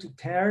order to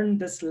turn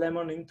this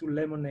lemon into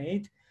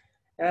lemonade?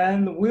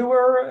 And we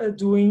were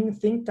doing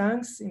think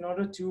tanks in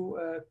order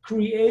to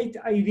create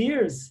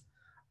ideas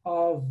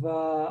of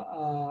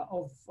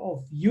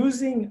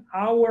using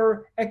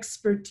our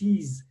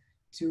expertise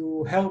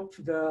to help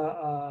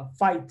the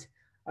fight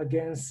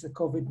against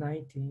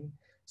COVID-19.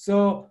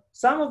 So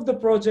some of the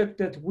projects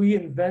that we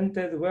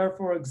invented were,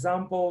 for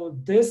example,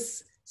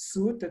 this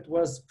suit that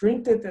was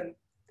printed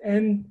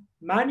and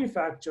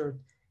manufactured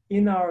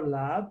in our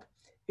lab.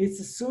 It's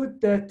a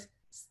suit that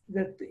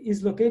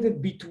is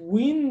located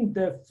between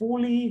the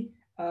fully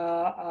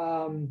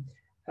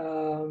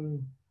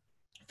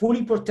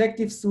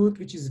protective suit,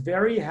 which is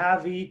very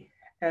heavy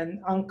and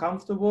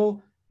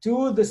uncomfortable,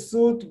 to the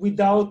suit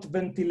without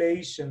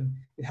ventilation.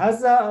 It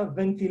has a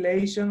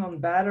ventilation on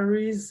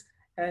batteries,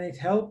 and it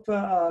helps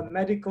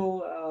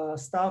medical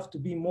staff to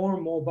be more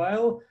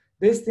mobile.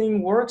 This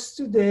thing works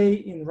today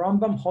in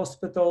Rambam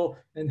Hospital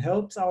and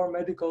helps our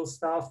medical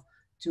staff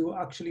to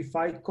actually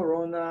fight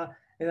Corona.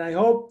 And I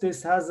hope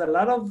this has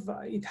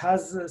it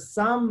has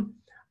some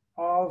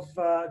of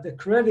the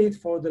credit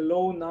for the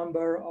low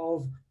number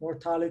of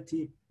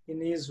mortality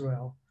in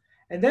Israel.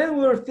 And then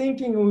we were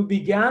thinking, we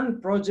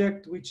began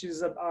project which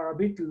are a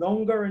bit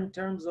longer in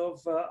terms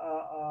of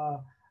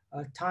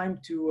time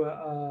to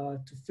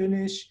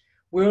finish.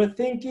 We were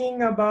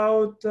thinking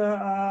about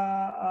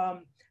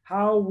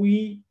how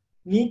we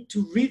need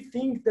to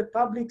rethink the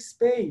public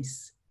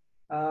space,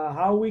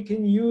 how we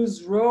can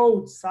use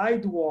roads,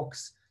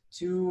 sidewalks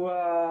to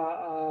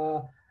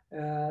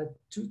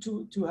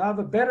have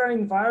a better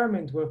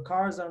environment where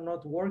cars are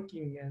not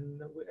working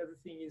and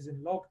everything is in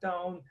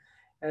lockdown.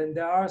 And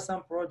there are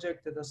some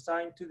projects that are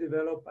starting to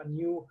develop a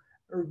new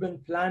urban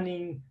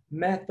planning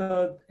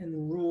method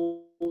and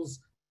rules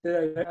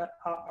that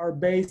are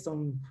based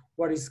on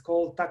what is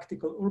called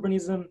tactical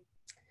urbanism.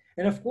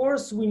 And of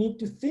course, we need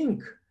to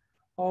think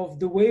of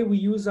the way we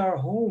use our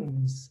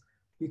homes,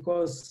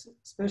 because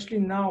especially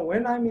now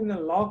when I'm in a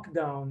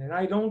lockdown and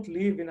I don't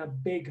live in a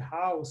big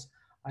house,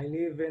 I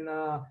live in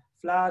a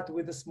flat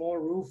with a small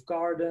roof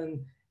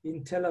garden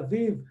in Tel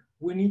Aviv,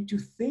 we need to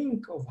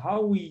think of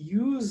how we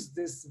use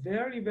this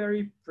very,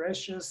 very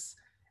precious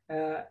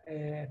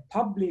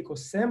public or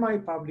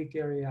semi-public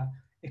area,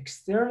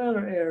 external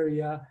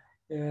area,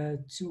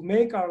 to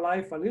make our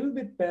life a little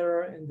bit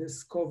better in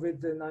this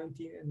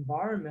COVID-19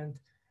 environment.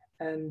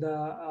 And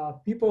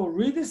people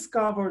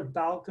rediscovered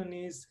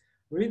balconies,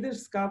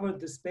 rediscovered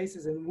the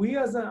spaces, and we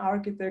as an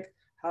architect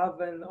have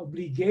an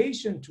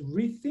obligation to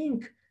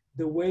rethink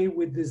the way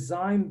we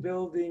design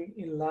building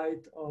in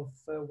light of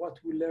what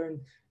we learned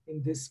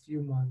in these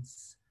few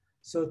months.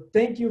 So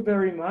thank you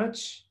very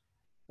much,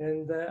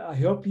 and I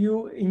hope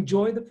you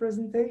enjoy the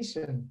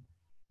presentation.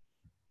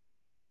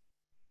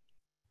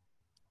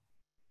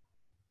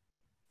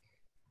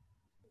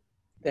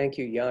 Thank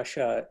you,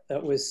 Yasha.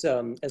 That was,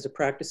 as a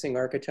practicing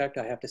architect,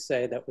 I have to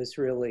say that was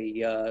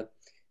really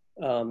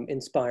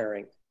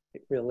inspiring.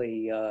 It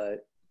really,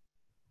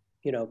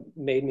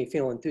 made me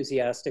feel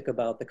enthusiastic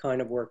about the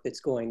kind of work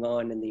that's going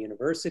on in the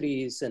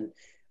universities, and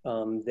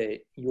that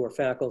your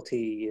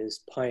faculty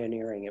is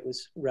pioneering. It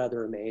was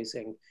rather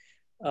amazing.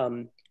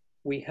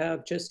 We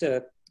have just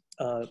a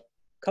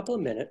couple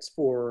of minutes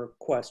for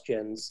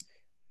questions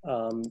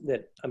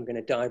that I'm going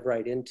to dive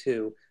right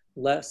into.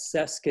 Les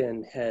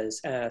Seskin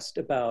has asked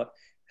about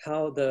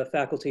how the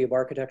Faculty of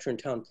Architecture and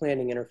Town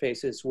Planning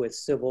interfaces with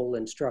civil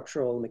and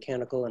structural,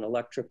 mechanical, and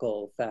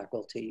electrical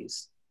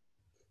faculties,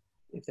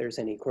 if there's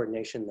any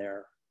coordination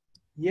there.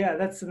 Yeah,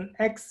 that's an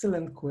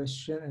excellent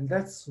question. And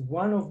that's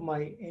one of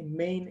my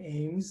main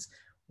aims.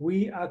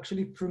 We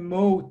actually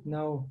promote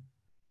now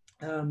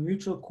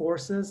mutual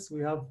courses. We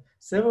have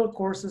several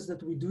courses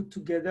that we do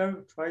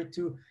together, try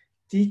to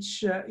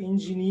teach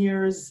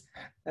engineers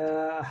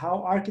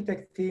how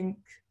architects think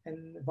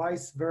and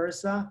vice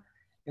versa.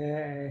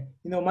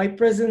 My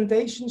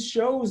presentation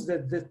shows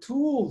that the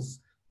tools,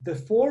 the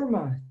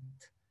format,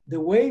 the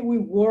way we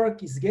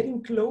work is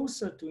getting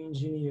closer to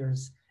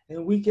engineers,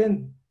 and we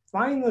can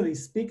finally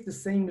speak the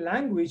same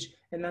language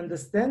and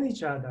understand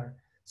each other.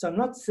 So I'm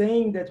not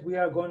saying that we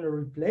are going to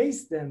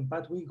replace them,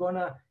 but we're going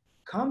to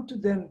come to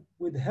them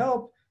with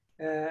help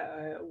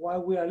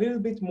while we are a little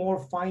bit more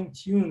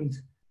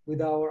fine-tuned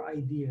with our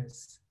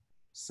ideas.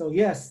 So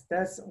yes,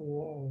 that's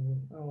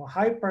a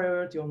high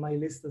priority on my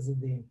list as a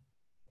dean.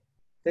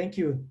 Thank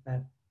you,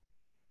 Matt.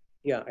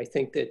 Yeah, I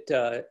think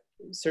that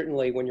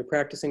certainly when you're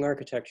practicing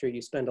architecture,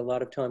 you spend a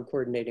lot of time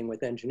coordinating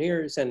with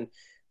engineers, and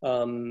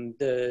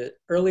the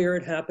earlier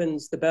it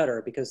happens, the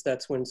better, because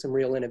that's when some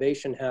real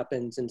innovation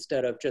happens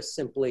instead of just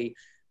simply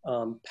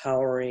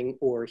powering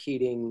or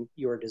heating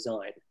your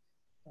design.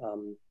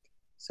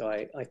 So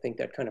I think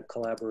that kind of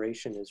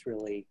collaboration is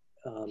really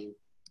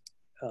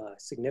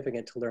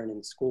significant to learn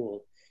in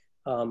school.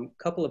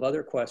 Couple of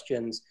other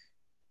questions.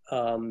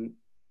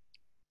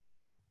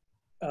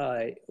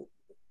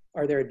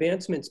 Are there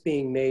advancements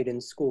being made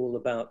in school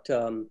about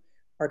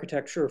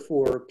architecture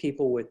for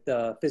people with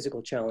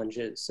physical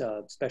challenges,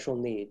 special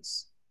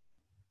needs?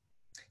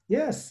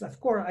 Yes, of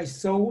course. I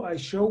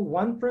show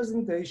one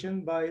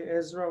presentation by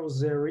Ezra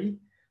Ozeri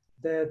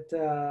that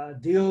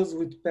deals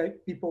with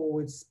people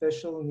with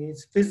special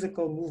needs,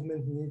 physical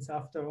movement needs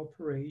after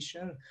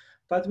operation.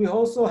 But we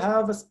also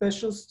have a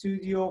special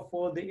studio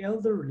for the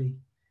elderly.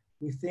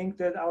 We think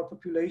that our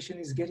population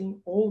is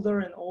getting older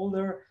and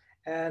older,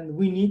 and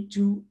we need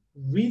to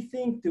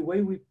rethink the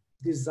way we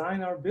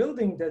design our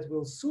building that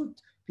will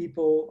suit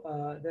people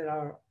that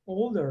are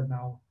older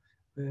now.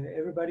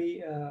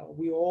 Everybody,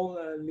 we all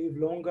live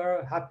longer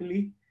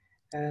happily,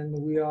 and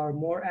we are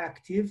more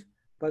active,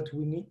 but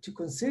we need to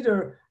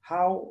consider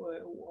how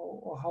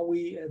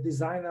we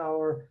design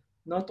our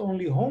not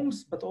only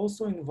homes but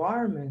also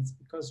environments,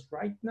 because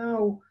right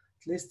now,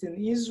 at least in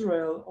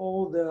Israel,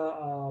 all the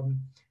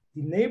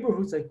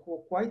neighborhoods are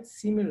quite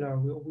similar.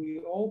 We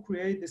all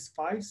create this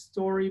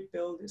 5-story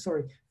building,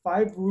 sorry,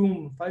 5-room,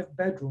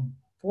 5-bedroom,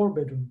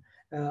 4-bedroom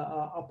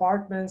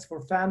apartments for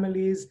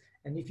families.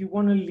 And if you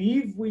want to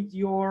live with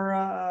your,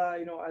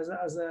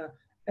 as a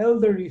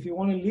elderly, if you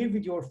want to live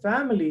with your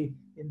family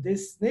in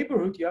this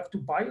neighborhood, you have to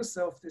buy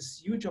yourself this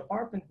huge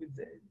apartment with,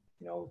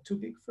 too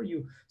big for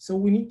you. So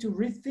we need to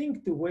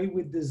rethink the way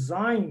we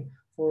design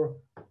for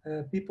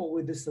people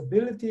with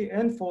disability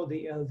and for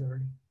the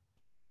elderly.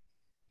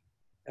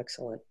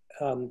 Excellent.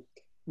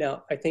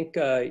 Now, I think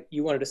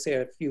you wanted to say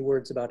a few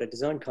words about a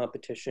design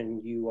competition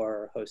you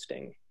are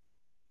hosting.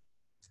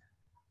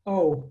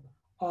 Oh,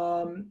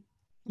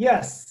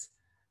 yes.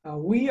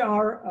 We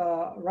are,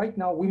 right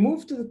now, we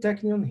moved to the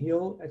Technion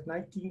Hill at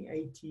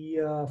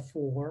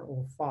 1984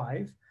 or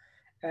 5,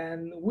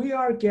 and we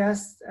are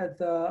guests at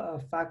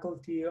the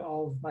Faculty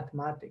of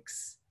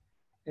Mathematics.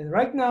 And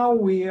right now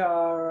we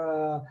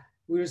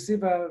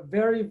receive a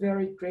very,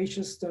 very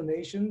gracious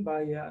donation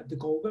by the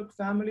Goldberg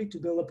family to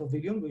build a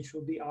pavilion, which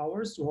will be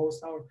ours to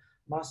host our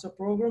master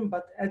program.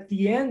 But at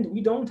the end,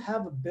 we don't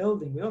have a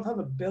building. We don't have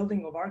a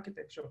building of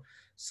architecture.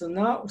 So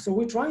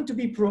we're trying to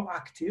be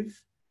proactive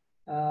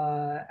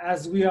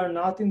as we are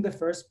not in the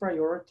first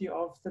priority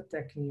of the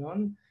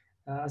Technion,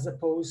 as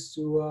opposed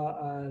to,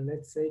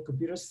 let's say,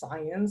 computer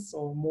science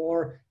or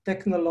more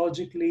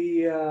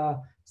technologically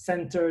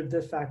centered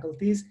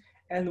faculties.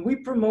 And we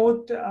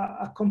promote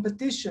a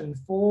competition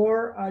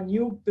for a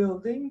new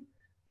building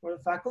for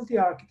the Faculty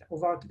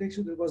of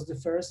Architecture that was the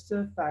first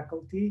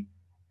faculty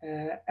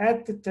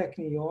at the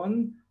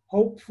Technion.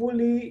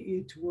 Hopefully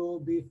it will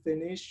be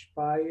finished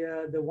by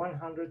the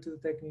 100 to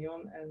the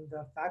Technion, and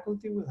the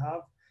faculty will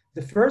have,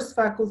 the first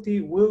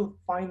faculty will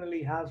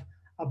finally have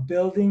a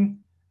building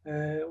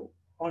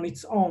on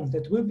its own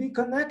that will be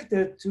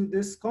connected to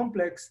this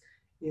complex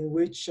in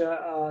which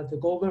the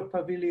Goldberg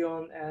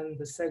Pavilion and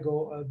the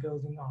Sego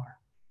building are.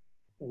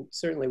 And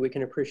certainly we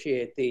can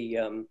appreciate the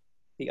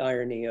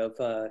irony of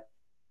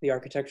the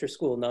architecture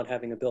school not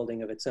having a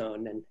building of its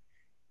own,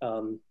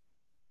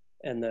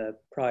 and the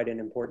pride and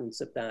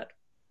importance of that.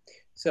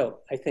 So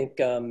I think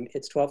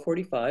it's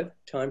 12:45,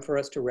 time for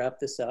us to wrap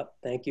this up.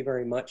 Thank you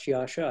very much,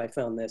 Yasha. I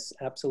found this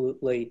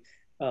absolutely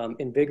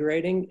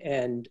invigorating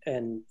and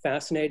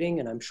fascinating,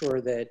 and I'm sure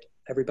that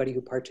everybody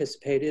who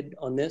participated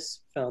on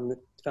this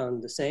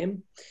found the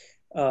same.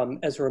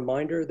 As a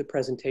reminder, the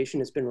presentation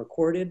has been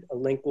recorded. A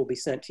link will be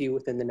sent to you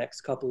within the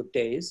next couple of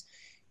days.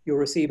 You'll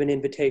receive an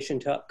invitation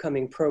to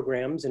upcoming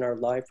programs in our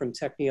Live from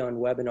Technion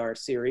webinar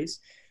series.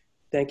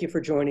 Thank you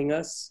for joining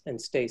us, and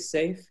stay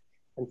safe.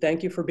 And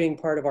thank you for being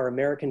part of our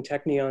American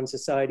Technion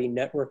Society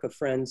network of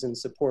friends and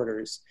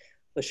supporters.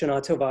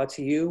 Lashana Tova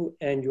to you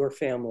and your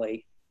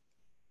family.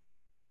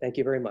 Thank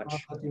you very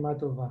much.